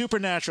 metaphysical,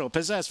 supernatural,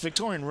 possessed,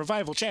 Victorian,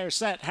 revival chair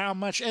set. How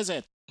much is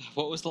it?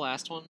 What was the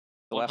last one?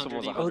 The last one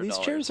was 100 Oh, $100. these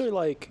chairs are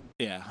like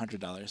Yeah,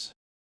 $100.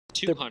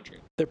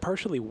 200. they're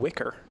partially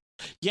wicker.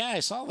 Yeah, I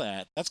saw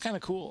that. That's kind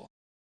of cool.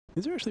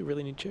 These are actually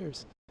really neat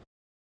chairs.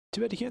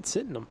 Too bad you can't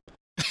sit in them.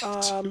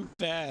 Too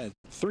bad.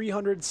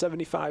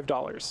 $375. I'm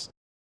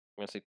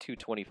going to say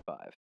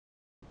 225.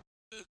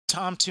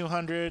 Tom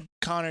 200,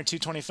 Connor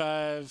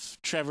 225,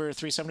 Trevor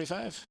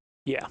 375.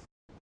 Yeah.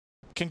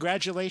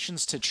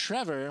 Congratulations to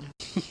Trevor.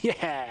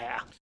 Yeah.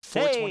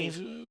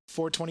 420,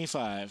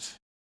 425.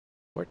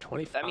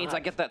 425. That means I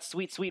get that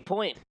sweet, sweet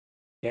point.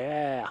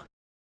 Yeah.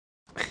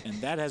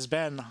 And that has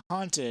been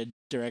Haunted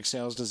Direct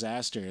Sales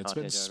Disaster. It's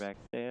been spooky.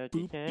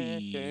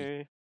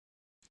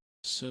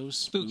 so spooky.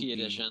 Spooky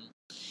edition.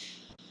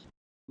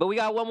 But we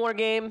got one more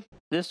game.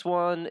 This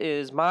one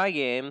is my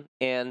game,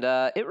 and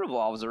it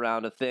revolves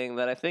around a thing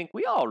that I think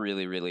we all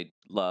really, really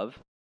love.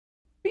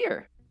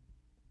 Beer.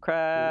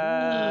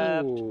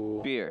 Craft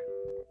Ooh. beer.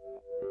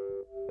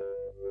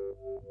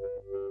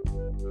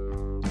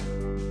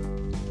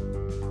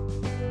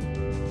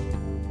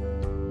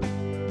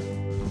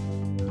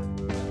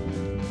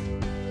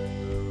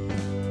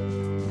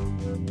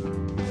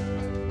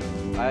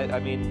 I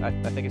mean, I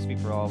think I speak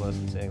for all of us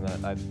in saying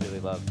that I really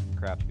love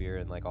craft beer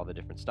and like all the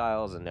different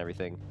styles and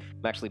everything.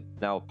 I'm actually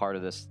now part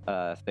of this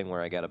thing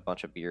where I get a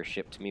bunch of beer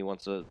shipped to me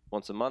once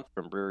a month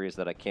from breweries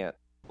that I can't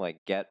like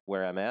get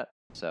where I'm at.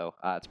 So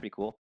it's pretty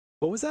cool.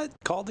 What was that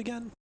called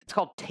again? It's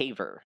called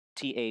Taver,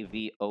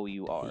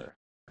 Tavour.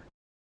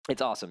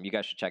 It's awesome. You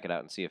guys should check it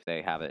out and see if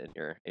they have it in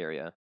your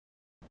area.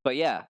 But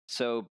yeah,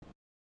 so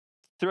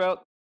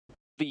throughout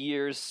the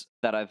years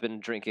that I've been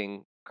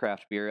drinking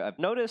craft beer, I've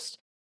noticed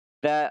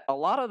that a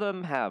lot of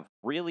them have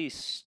really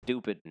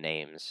stupid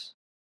names.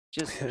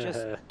 Just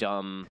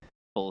dumb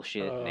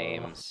bullshit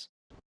names.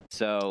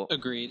 So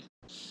Agreed.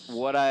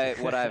 what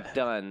I've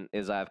done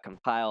is I've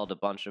compiled a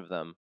bunch of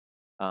them,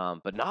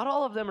 but not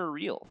all of them are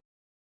real.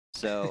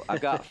 So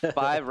I've got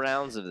 5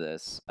 rounds of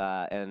this,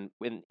 and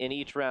in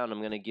each round I'm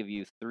going to give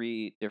you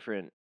 3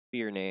 different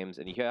beer names,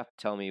 and you have to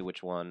tell me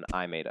which one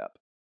I made up.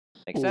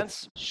 Make Ooh.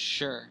 sense?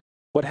 Sure.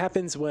 What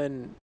happens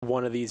when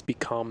one of these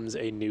becomes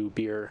a new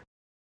beer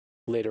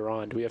later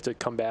on? Do we have to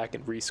come back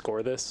and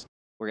rescore this?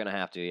 We're going to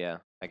have to, yeah,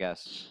 I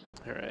guess.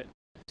 All right.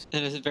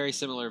 In a very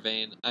similar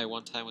vein, I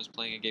one time was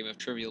playing a game of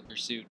Trivial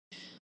Pursuit,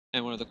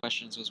 and one of the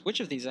questions was, which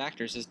of these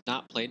actors has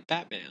not played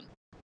Batman?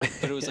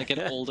 but it was like an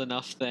old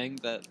enough thing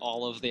that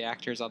all of the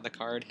actors on the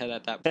card had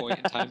at that point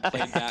in time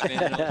played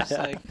Batman. And I was just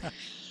like,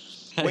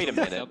 Wait a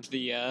look minute. up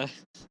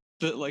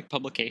the like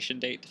publication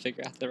date to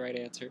figure out the right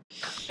answer.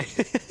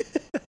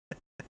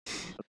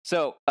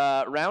 So,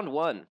 round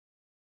one,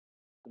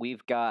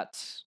 we've got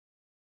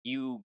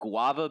You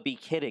Guava Be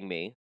Kidding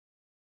Me,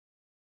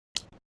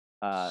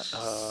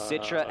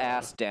 Citra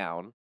Ass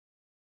Down,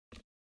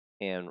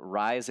 and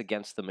Rise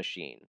Against the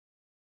Machine.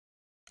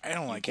 I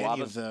don't like Guava,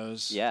 any of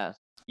those. Yeah.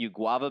 You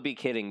Guava Be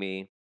Kidding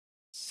Me,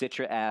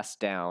 Citra Ass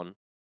Down,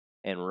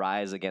 and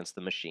Rise Against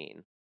the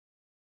Machine.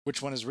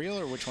 Which one is real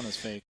or which one is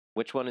fake?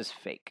 Which one is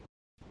fake?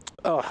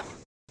 Oh,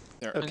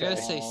 They're I'm gonna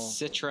say all-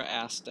 Citra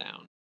ass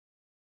down.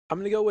 I'm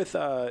gonna go with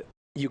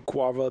You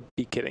Guava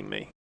Be Kidding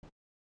Me.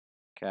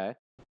 Okay.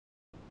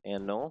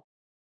 And Noel?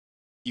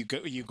 You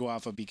go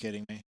off of be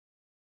kidding me.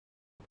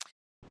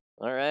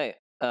 All right.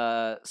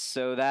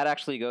 So that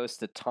actually goes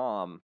to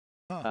Tom.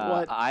 Huh.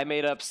 What? I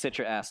made up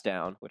Citra Ass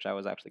Down, which I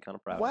was actually kind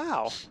of proud of.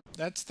 Wow.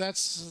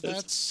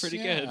 That's pretty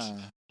good.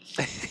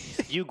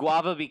 You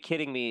Guava Be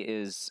Kidding Me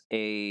is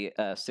a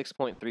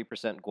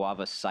 6.3%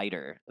 guava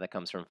cider that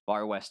comes from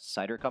Far West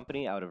Cider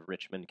Company out of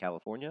Richmond,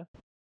 California.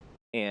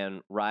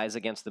 And Rise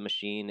Against the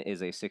Machine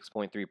is a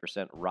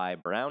 6.3% rye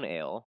brown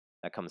ale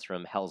that comes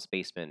from Hell's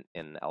Basement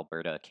in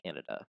Alberta,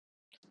 Canada.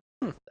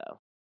 So,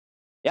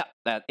 yeah,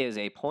 that is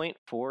a point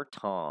for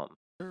Tom.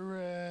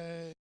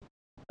 Hooray.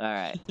 All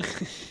right.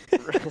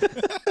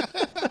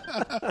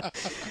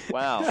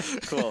 Wow,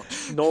 cool.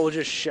 Noel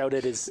just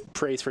shouted his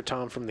praise for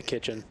Tom from the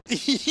kitchen.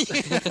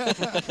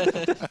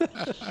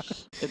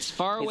 It's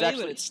far He's away,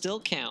 actually- but it still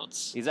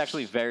counts. He's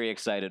actually very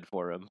excited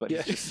for him, but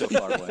Yeah. he's just so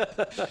far away.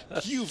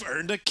 You've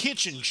earned a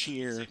kitchen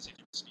cheer.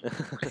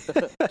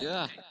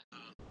 Yeah.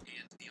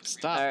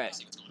 Stop. All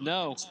right.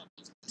 No.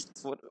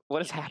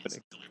 What is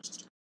happening?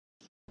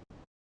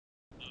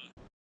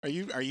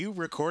 Are you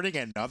recording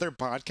another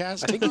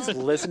podcast? I think he's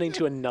listening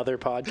to another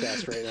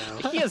podcast right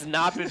now. He has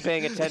not been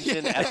paying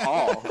attention at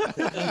all.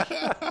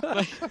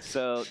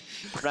 So,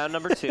 round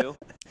number 2.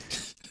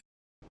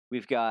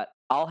 We've got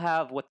I'll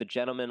Have What the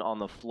Gentleman on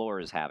the Floor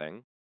is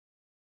Having,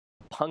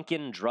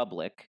 Pumpkin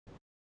Drublick,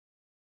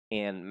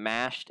 and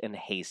Mashed and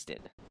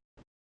Hasted.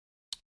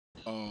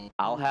 Oh,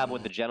 I'll Have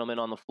What the Gentleman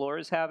on the Floor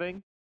is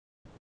Having,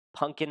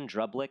 Pumpkin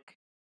Drublick,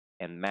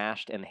 and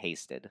Mashed and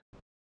Hasted.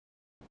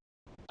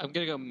 I'm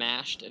gonna go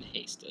mashed and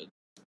hasted.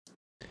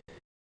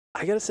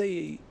 I gotta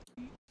say,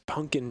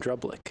 pumpkin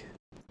drublick.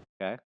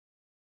 Okay.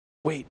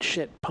 Wait,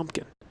 shit,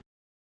 pumpkin.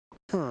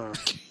 Huh.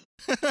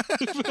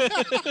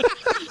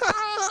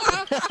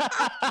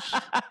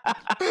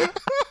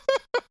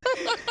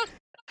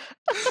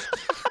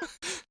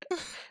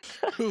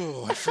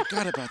 oh, I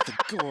forgot about the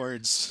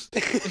gourds.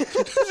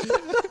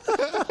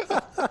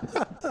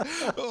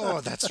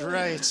 oh, that's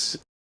right.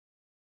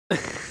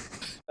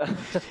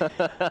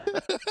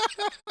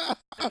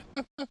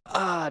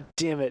 Ah,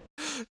 damn it.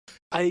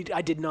 I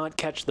did not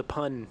catch the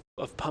pun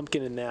of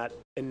pumpkin in that,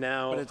 and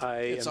now But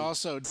it's am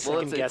also Well,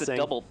 second it's a guessing.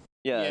 double.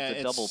 Yeah, Yeah, it's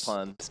a double it's-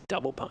 pun. It's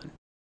double pun.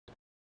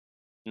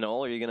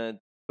 Noel, are you gonna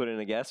put in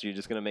a guess, or are you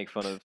just gonna make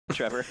fun of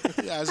Trevor?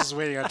 Yeah, I was just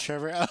waiting on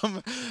Trevor.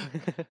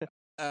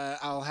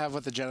 I'll have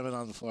what the gentleman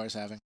on the floor is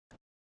having.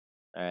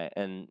 All right,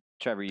 and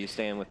Trevor, you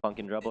staying with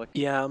Pumpkin Drublick?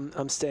 Yeah,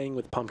 I'm staying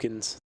with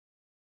pumpkins.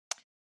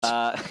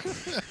 Are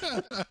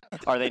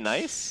they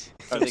nice?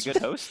 Are they good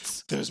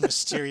hosts? Those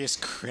mysterious,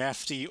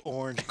 crafty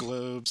orange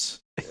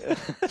globes.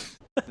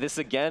 This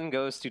again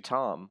goes to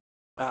Tom.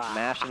 Ah,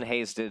 Mashed and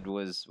Hasted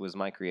was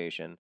my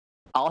creation.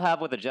 I'll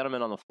Have What the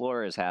Gentleman on the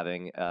Floor is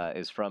Having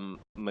is from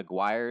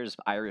McGuire's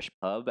Irish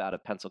Pub out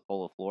of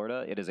Pensacola,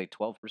 Florida. It is a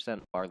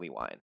 12% barley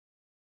wine.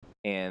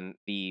 And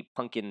the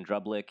Pumpkin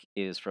Drublick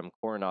is from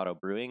Coronado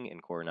Brewing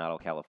in Coronado,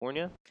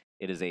 California.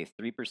 It is a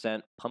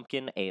 3%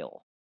 pumpkin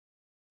ale.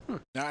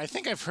 Now, I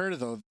think I've heard of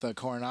the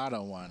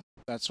Coronado one.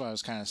 That's why I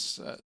was kind of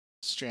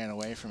straying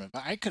away from it.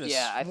 But I could have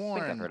Yeah, I sworn.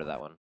 think I've heard of that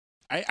one.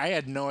 I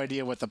had no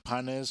idea what the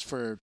pun is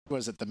for.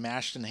 Was it the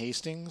mashed and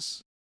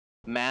Hastings?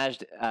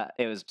 Mashed,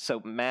 it was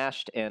so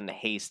mashed and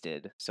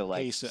hasted. So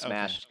like Hasted,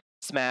 okay.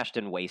 smashed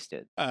and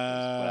wasted. Is what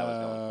I was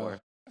going for.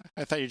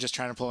 I thought you were just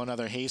trying to pull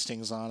another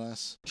Hastings on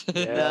us.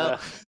 yeah.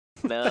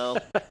 No,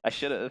 I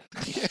should have.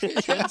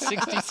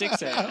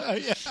 1066 ale.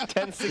 Yeah.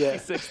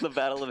 1066, the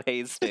Battle of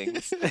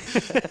Hastings.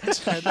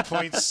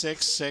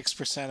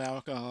 10.66%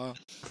 alcohol.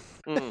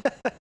 Mm.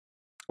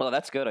 Well,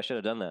 that's good. I should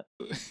have done that.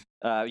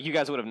 You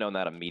guys would have known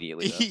that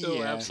immediately. Though. Oh,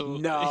 Yeah.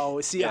 absolutely.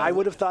 No, see, Yeah. I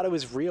would have thought it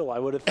was real. I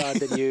would have thought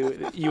that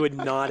you would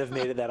not have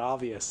made it that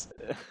obvious.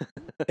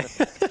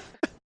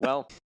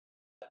 Well,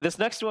 this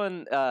next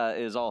one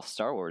is all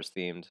Star Wars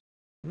themed.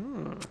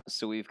 Hmm.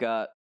 So we've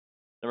got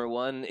number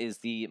 1 is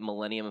the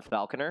Millennium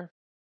Falconer.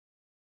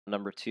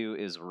 Number 2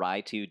 is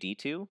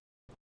Rye-2D2.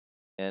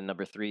 And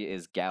number 3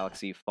 is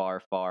Galaxy Far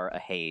Far a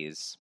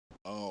Haze.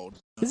 Oh,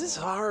 This is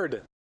no.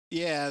 hard.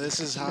 Yeah, this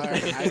is hard.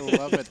 I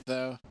love it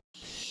though.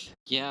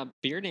 Yeah,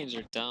 beer names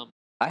are dumb.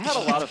 I had a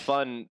lot of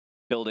fun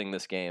building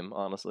this game,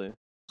 honestly.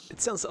 It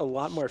sounds a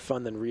lot more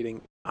fun than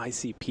reading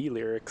ICP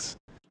lyrics.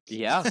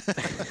 Yeah.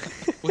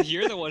 Well,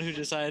 you're the one who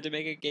decided to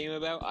make a game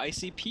about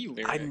ICP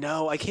lyrics. I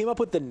know. I came up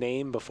with the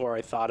name before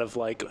I thought of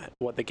like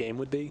what the game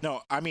would be.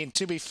 No, I mean,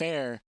 to be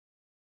fair,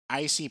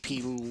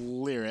 ICP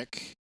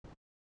lyric.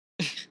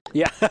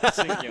 Yeah.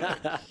 Singular.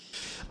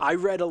 I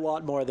read a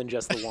lot more than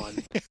just the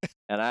one.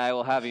 And I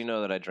will have you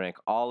know that I drank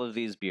all of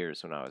these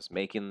beers when I was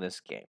making this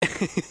game.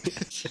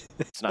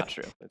 It's not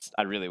true.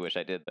 I really wish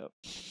I did, though.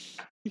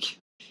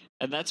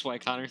 And that's why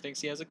Connor thinks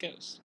he has a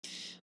ghost.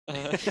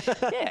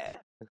 Yeah.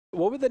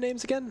 What were the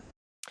names again?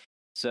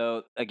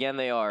 So, again,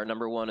 they are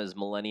number 1 is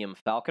Millennium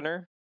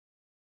Falconer,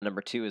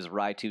 number 2 is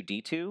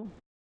Rye2D2,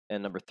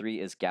 and number 3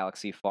 is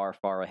Galaxy Far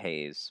Far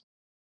Haze.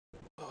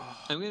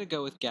 I'm going to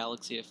go with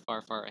Galaxy of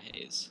Far Far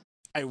Haze.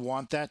 I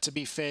want that to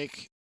be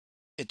fake.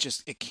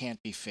 It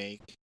can't be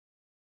fake.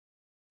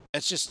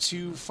 It's just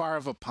too far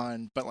of a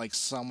pun, but like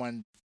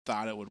someone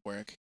thought it would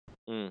work.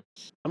 I'm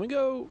gonna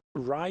go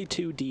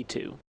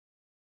Rye2D2.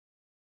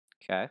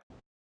 Okay.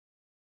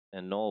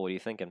 And Noel, what are you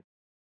thinking?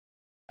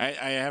 I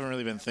haven't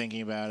really been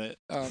thinking about it.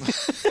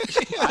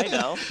 I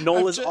know.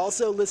 Noel is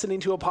also listening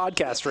to a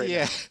podcast right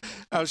yeah,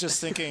 I was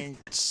just thinking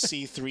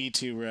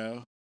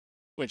C32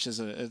 which is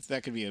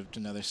that could be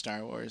another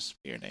Star Wars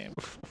beer name.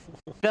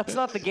 That's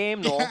not the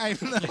game, Noel. Yeah, I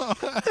know.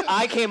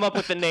 I came up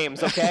with the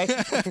names, okay?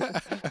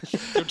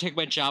 Don't take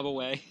my job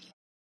away.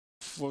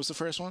 What was the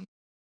first one?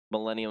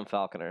 Millennium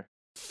Falconer.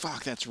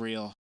 Fuck, that's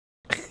real.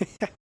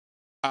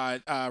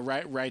 Right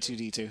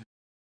 2D2.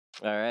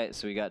 All right,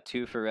 so we got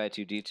 2 for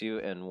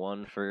Rye2D2 and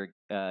 1 for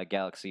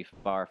Galaxy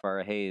Far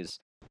Far Haze.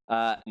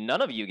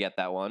 None of you get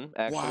that one,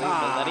 actually.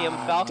 Wow. Millennium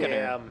Falconer.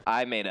 Damn.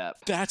 I made up.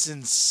 That's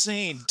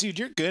insane. Dude,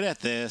 you're good at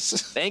this.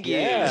 Thank you.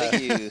 Yeah.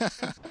 Thank you.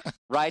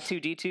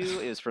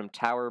 Rye2D2 is from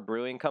Tower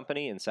Brewing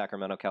Company in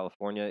Sacramento,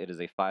 California. It is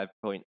a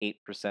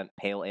 5.8%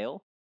 pale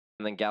ale.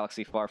 And then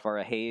Galaxy Far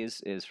Far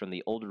Haze is from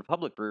the Old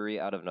Republic Brewery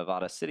out of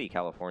Nevada City,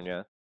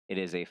 California. It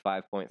is a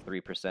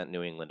 5.3%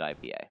 New England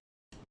IPA.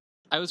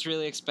 I was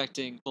really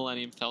expecting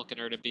Millennium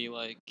Falconer to be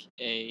like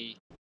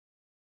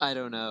I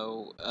don't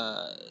know.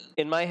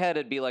 In my head,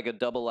 it'd be like a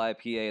double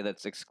IPA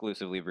that's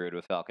exclusively brewed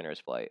with Falconer's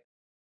Flight.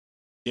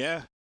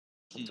 Yeah.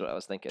 That's what I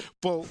was thinking.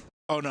 Well,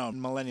 oh no,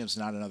 Millennium's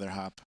not another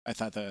hop. I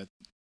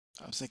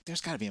was like,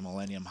 there's got to be a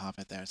Millennium hop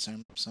at there at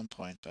some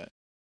point, but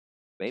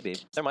Maybe.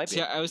 There might be.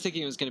 See, I was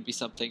thinking it was going to be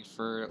something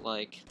for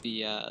like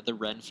the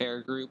Ren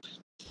Fair group.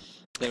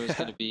 That was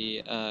going to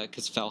be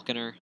because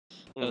Falconer.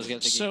 I was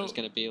thinking it was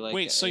going to be like.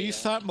 Wait, so you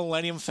thought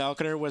Millennium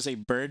Falconer was a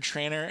bird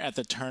trainer at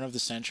the turn of the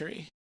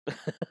century?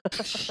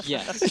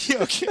 Yes.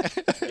 Okay.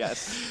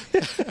 Yes.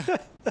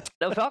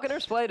 No,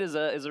 Falconer's Flight is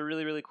a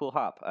really, really cool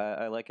hop.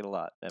 I like it a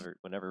lot.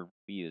 Whenever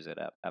we use it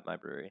at my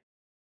brewery.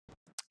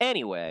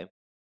 Anyway,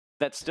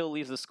 that still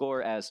leaves the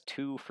score as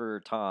 2 for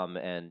Tom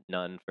and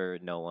none for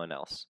no one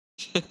else.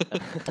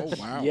 Oh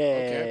wow. Yeah.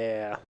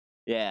 Okay.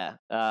 Yeah.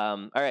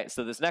 All right.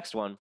 So this next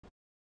one,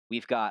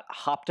 we've got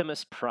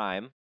Optimus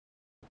Prime.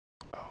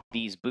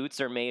 These boots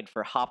are made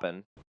for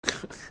hopping,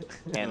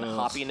 and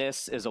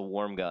hoppiness is a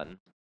warm gun.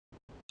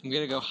 I'm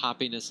gonna go.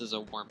 Hoppiness is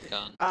a warm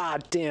gun. Ah,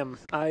 damn.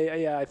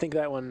 I think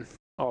that one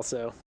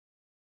also.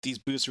 These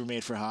boots were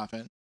made for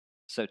hopping.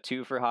 So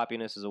 2 for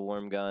hoppiness is a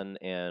warm gun,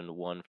 and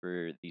 1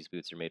 for these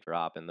boots are made for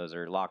hopping. Those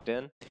are locked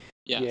in.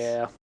 Yes.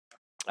 Yeah.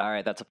 All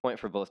right, that's a point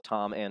for both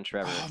Tom and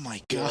Trevor. Oh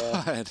my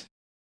god.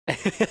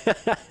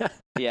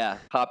 Yeah,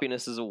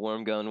 hoppiness is a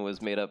warm gun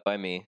was made up by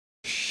me.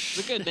 It's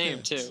a good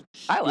name too.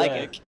 I like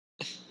Yeah. it.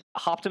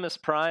 Optimus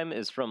Prime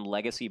is from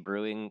Legacy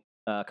Brewing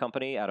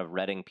Company out of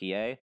Reading,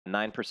 PA.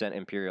 9%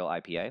 Imperial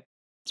IPA.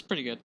 It's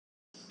pretty good.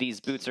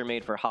 These boots are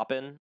made for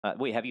hopping.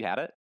 Wait, have you had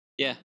it?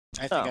 Yeah.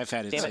 I think Oh, I've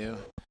had it damn it. too.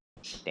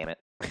 Damn it.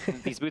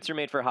 These boots are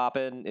made for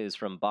hopping is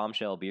from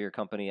Bombshell Beer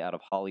Company out of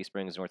Holly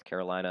Springs, North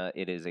Carolina.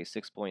 It is a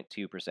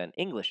 6.2%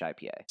 English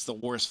IPA. It's the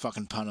worst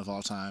fucking pun of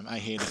all time. I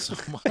hate it so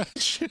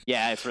much.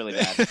 Yeah, it's really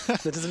bad.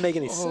 That doesn't make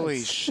any Holy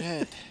sense.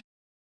 shit.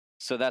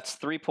 So that's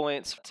 3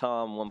 points for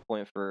Tom, 1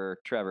 point for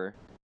Trevor.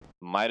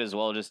 Might as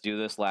well just do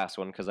this last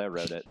one because I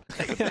wrote it.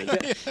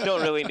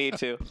 Don't really need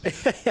to.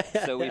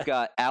 So we've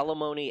got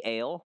Alimony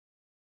Ale,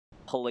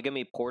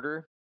 Polygamy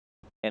Porter,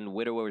 and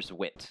Widower's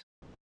Wit.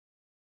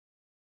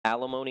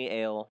 Alimony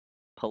Ale,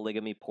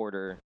 Polygamy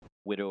Porter,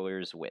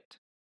 Widower's Wit.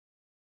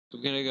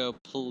 I'm gonna go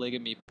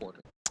Polygamy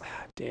Porter.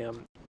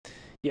 Damn.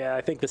 Yeah,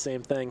 I think the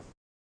same thing.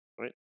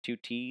 All right, 2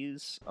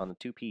 T's on the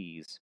 2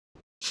 P's.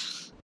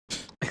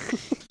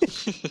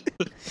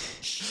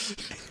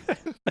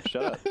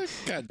 Shut up.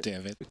 God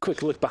damn it.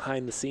 Quick look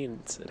behind the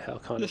scenes at how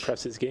Conor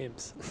preps his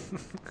games.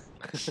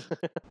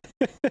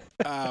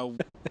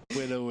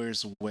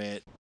 Widower's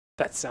Wit.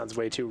 That sounds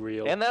way too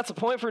real. And that's a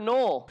point for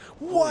Noel.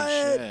 What?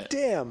 shit.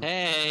 Damn.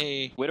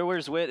 Hey.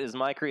 Widower's Wit is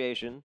my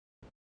creation,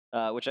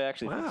 which I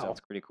actually think Wow.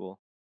 sounds pretty cool.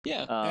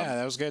 Yeah. Yeah,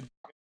 that was good.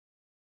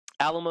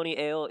 Alimony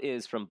Ale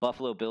is from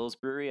Buffalo Bills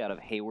Brewery out of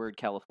Hayward,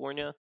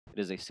 California. It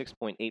is a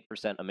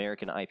 6.8%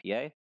 American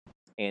IPA.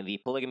 And the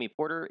Polygamy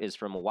Porter is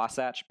from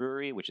Wasatch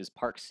Brewery, which is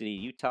Park City,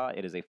 Utah.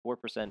 It is a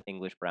 4%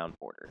 English Brown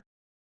Porter.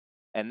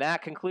 And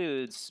that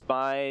concludes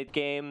my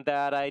game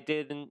that I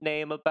didn't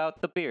name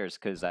about the beers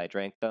because I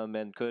drank them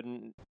and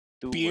couldn't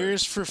do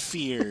Beers for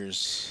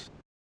fears.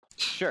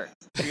 Sure.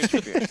 Beers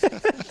for beers.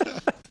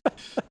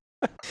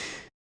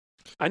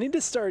 I need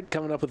to start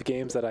coming up with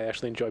games that I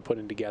actually enjoy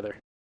putting together.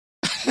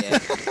 Yeah.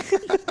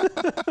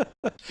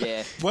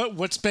 Yeah.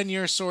 What's been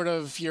your sort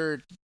of your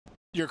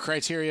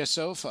criteria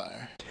so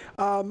far?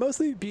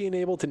 Mostly being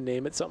able to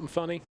name it something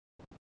funny.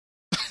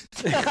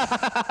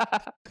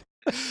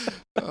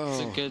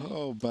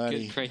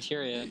 Buddy. Good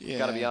criteria. Yeah.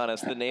 Gotta be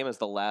honest, the name is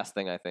the last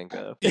thing I think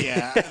of.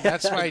 Yeah,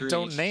 that's why I Agreed.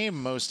 don't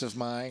name most of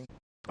mine.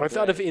 I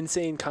thought of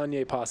Insane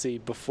Kanye Posse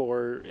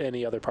before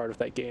any other part of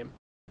that game.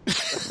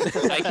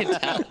 I can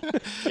tell.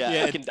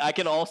 Yeah. I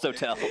can also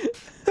tell.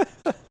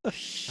 The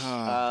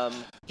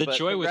But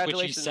joy with which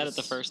you congratulations- said it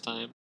the first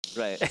time.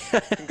 Right.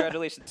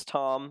 Congratulations,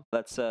 Tom.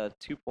 That's 2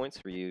 points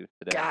for you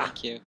today.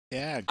 Thank you.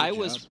 Yeah, good I job.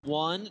 was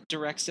one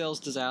direct sales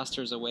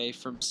disasters away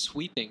from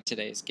sweeping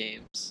today's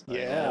games.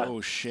 Yeah. Oh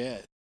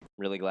shit.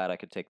 Really glad I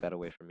could take that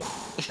away from you.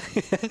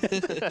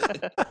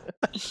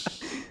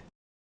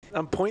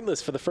 I'm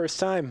pointless for the first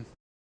time.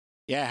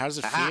 Yeah, how does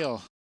it Aha.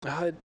 feel?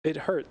 It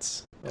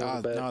hurts a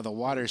little bit. No, the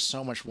water's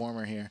so much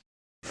warmer here.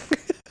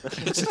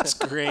 It's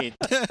great.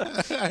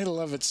 I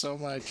love it so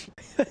much.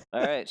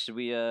 All right, should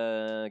we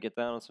get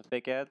down on some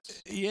fake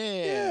ads?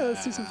 Yeah,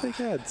 let's do some fake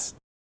ads.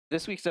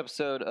 This week's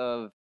episode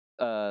of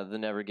the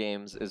Never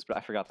Games is...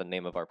 I forgot the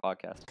name of our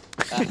podcast.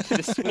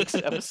 This week's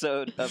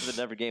episode of the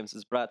Never Games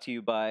is brought to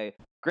you by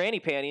Granny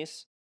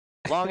Panties.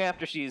 Long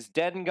after she's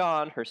dead and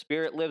gone, her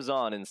spirit lives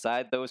on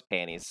inside those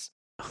panties.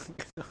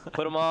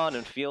 Put them on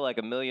and feel like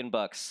 $1 million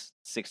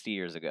 60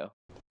 years ago.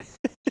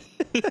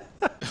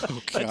 Oh,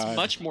 God. That's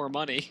much more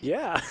money.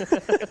 Yeah.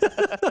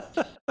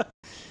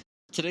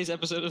 Today's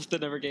episode of The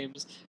Never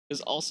Games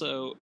is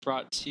also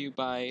brought to you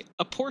by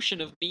a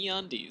portion of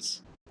MeUndies.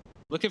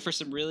 Looking for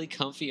some really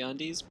comfy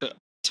undies, but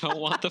don't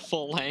want the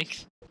full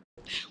length?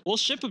 We'll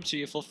ship them to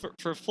you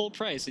for full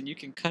price, and you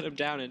can cut them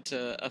down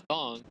into a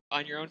thong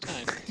on your own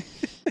time.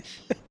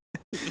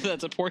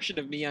 That's a portion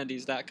of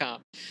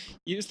MeUndies.com.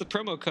 Use the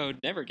promo code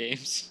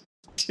NEVERGAMES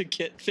to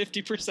get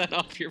 50%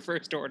 off your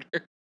first order.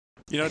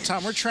 You know,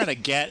 Tom, we're trying to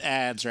get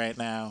ads right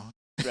now.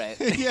 Right.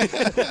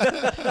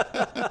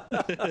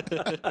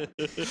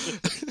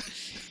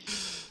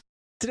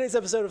 Today's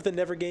episode of the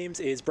Never Games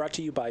is brought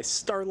to you by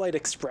Starlight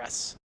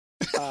Express.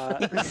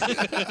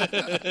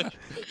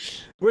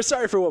 We're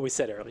sorry for what we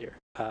said earlier.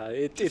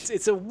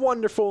 It's a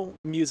wonderful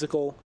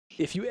musical.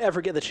 If you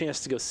ever get the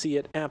chance to go see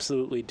it,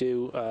 absolutely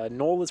do.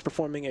 Noel is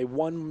performing a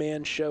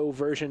one-man show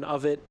version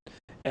of it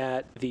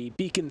at the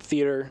Beacon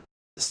Theater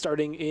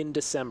starting in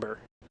December.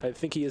 I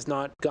think he has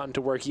not gotten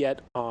to work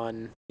yet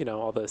on,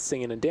 all the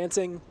singing and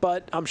dancing,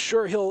 but I'm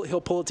sure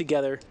he'll pull it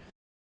together.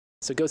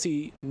 So go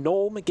see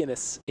Noel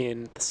McGuinness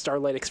in the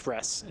Starlight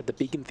Express at the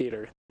Beacon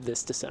Theater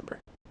this December.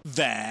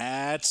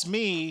 That's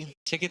me.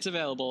 Tickets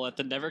available at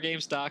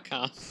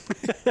thenevergames.com.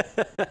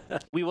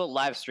 We will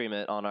live stream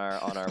it on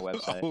our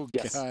website. Oh,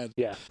 Yes. God.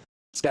 Yeah.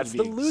 It's That's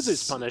gonna the be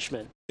loser's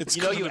punishment. It's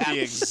You know going you to be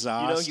You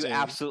exhausting.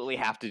 absolutely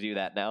have to do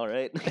that now,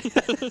 right?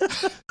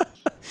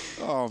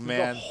 Oh,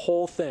 man. The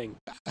whole thing.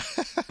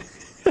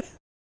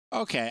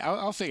 Okay,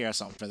 I'll figure out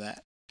something for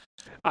that.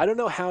 I don't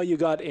know how you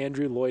got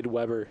Andrew Lloyd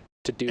Webber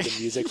to do the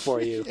music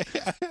for you.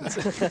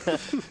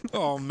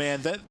 Oh,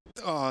 man. That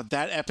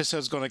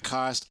episode's going to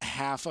cost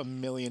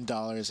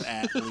 $500,000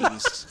 at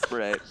least.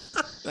 Right.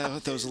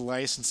 Those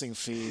licensing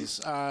fees.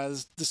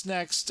 This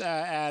next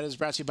ad is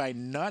brought to you by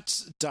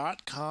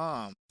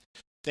nuts.com.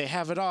 They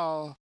have it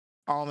all.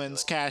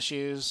 Almonds,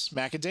 cashews,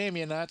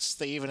 macadamia nuts.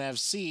 They even have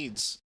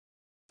seeds.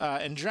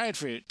 And dried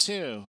fruit,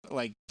 too.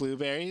 Like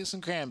blueberries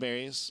and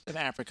cranberries and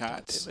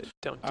apricots.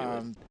 Don't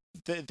do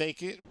it. They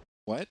could...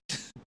 What?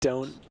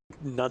 Don't.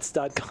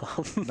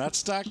 Nuts.com.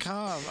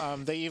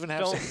 Nuts.com. They even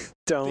have...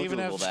 Don't They even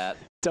Google that.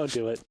 Don't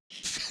do it.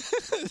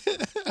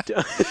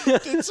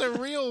 It's a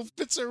real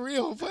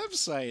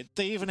website.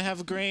 They even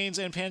have grains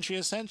and pantry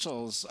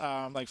essentials,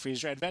 like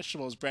freeze-dried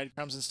vegetables,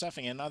 breadcrumbs and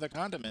stuffing, and other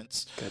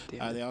condiments. God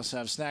damn it. They also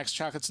have snacks,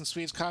 chocolates and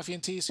sweets, coffee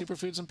and tea,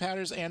 superfoods and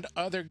powders, and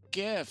other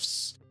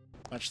gifts,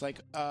 much like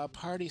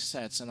party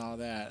sets and all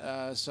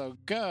that. So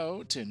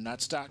go to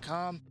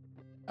nuts.com,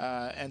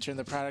 enter in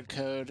the product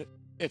code.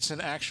 It's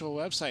an actual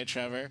website,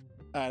 Trevor,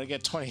 to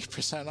get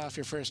 20% off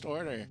your first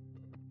order.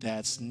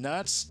 That's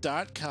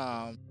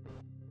nuts.com.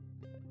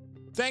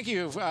 Thank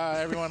you,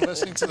 everyone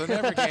listening to the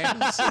Never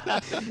Games.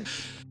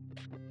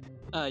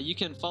 You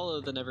can follow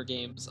the Never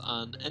Games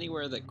on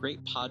anywhere that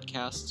great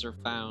podcasts are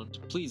found.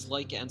 Please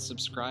like and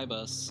subscribe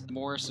us. The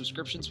more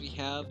subscriptions we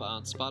have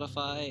on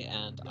Spotify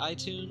and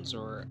iTunes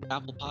or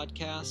Apple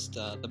Podcast,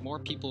 the more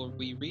people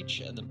we reach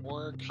and the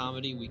more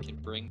comedy we can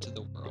bring to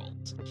the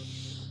world.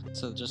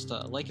 So just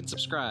like and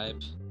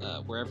subscribe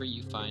wherever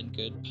you find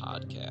good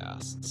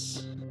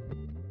podcasts.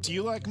 Do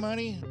you like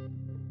money?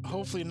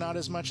 Hopefully not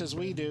as much as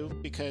we do,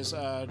 because we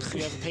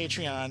have a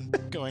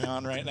Patreon going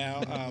on right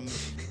now.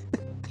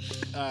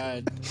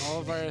 All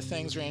of our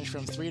things range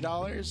from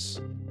 $3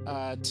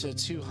 to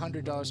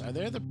 $200. Are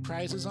there the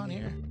prizes on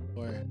here?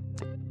 Or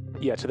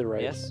Yeah, to the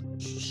right. Yes.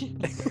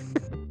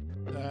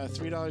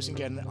 $3 you can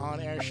get an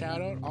on-air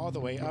shout-out, all the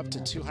way up to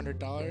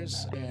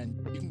 $200, and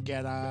you can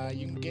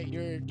get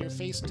your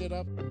face did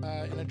up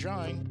in a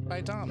drawing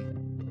by Tom.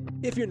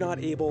 If you're not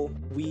able,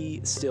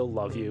 we still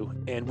love you,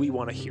 and we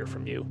want to hear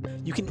from you.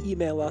 You can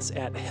email us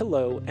at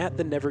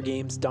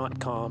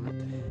hello@thenevergames.com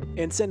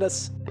and send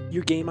us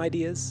your game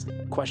ideas,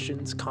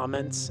 questions,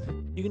 comments.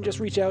 You can just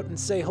reach out and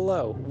say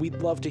hello.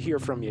 We'd love to hear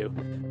from you.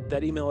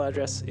 That email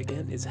address,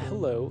 again, is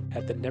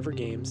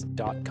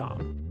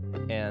hello@thenevergames.com.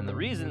 And the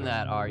reason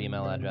that our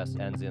email address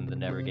ends in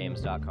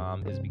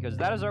thenevergames.com is because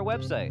that is our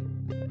website.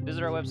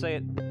 Visit our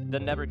website,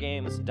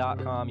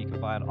 thenevergames.com. You can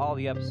find all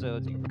the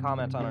episodes. You can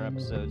comment on our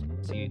episodes. You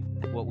can see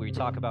what we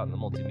talk about in the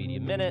Multimedia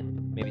Minute.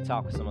 Maybe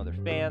talk with some other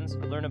fans.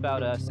 Learn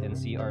about us and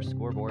see our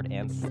scoreboard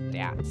and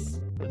stats.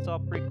 That's all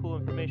pretty cool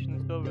information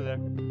that's over there.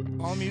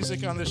 All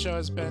music on the show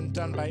has been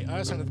done by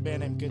us under the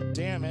band name Good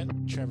Damn It.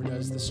 Trevor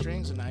does the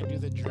strings and I do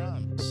the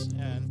drums.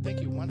 And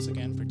thank you once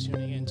again for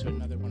tuning in to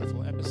another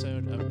wonderful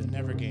episode of The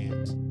Never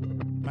Games.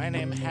 My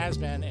name has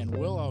been and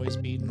will always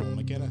be Noel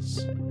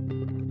McGinnis.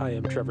 I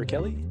am Trevor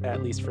Kelly,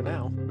 at least for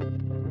now.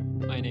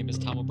 My name is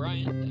Tom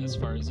O'Brien, as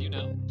far as you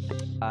know.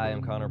 I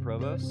am Conor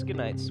Provost. Good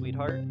night,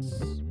 sweethearts.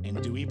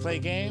 And do we play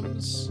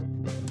games?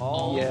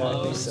 Almost Yeah,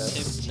 I think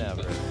so.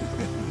 never.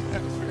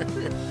 Never.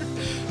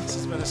 This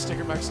has been a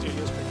Stickerbox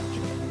Studios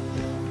production.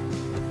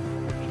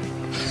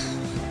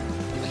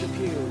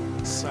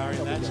 Sorry,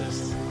 that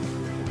just...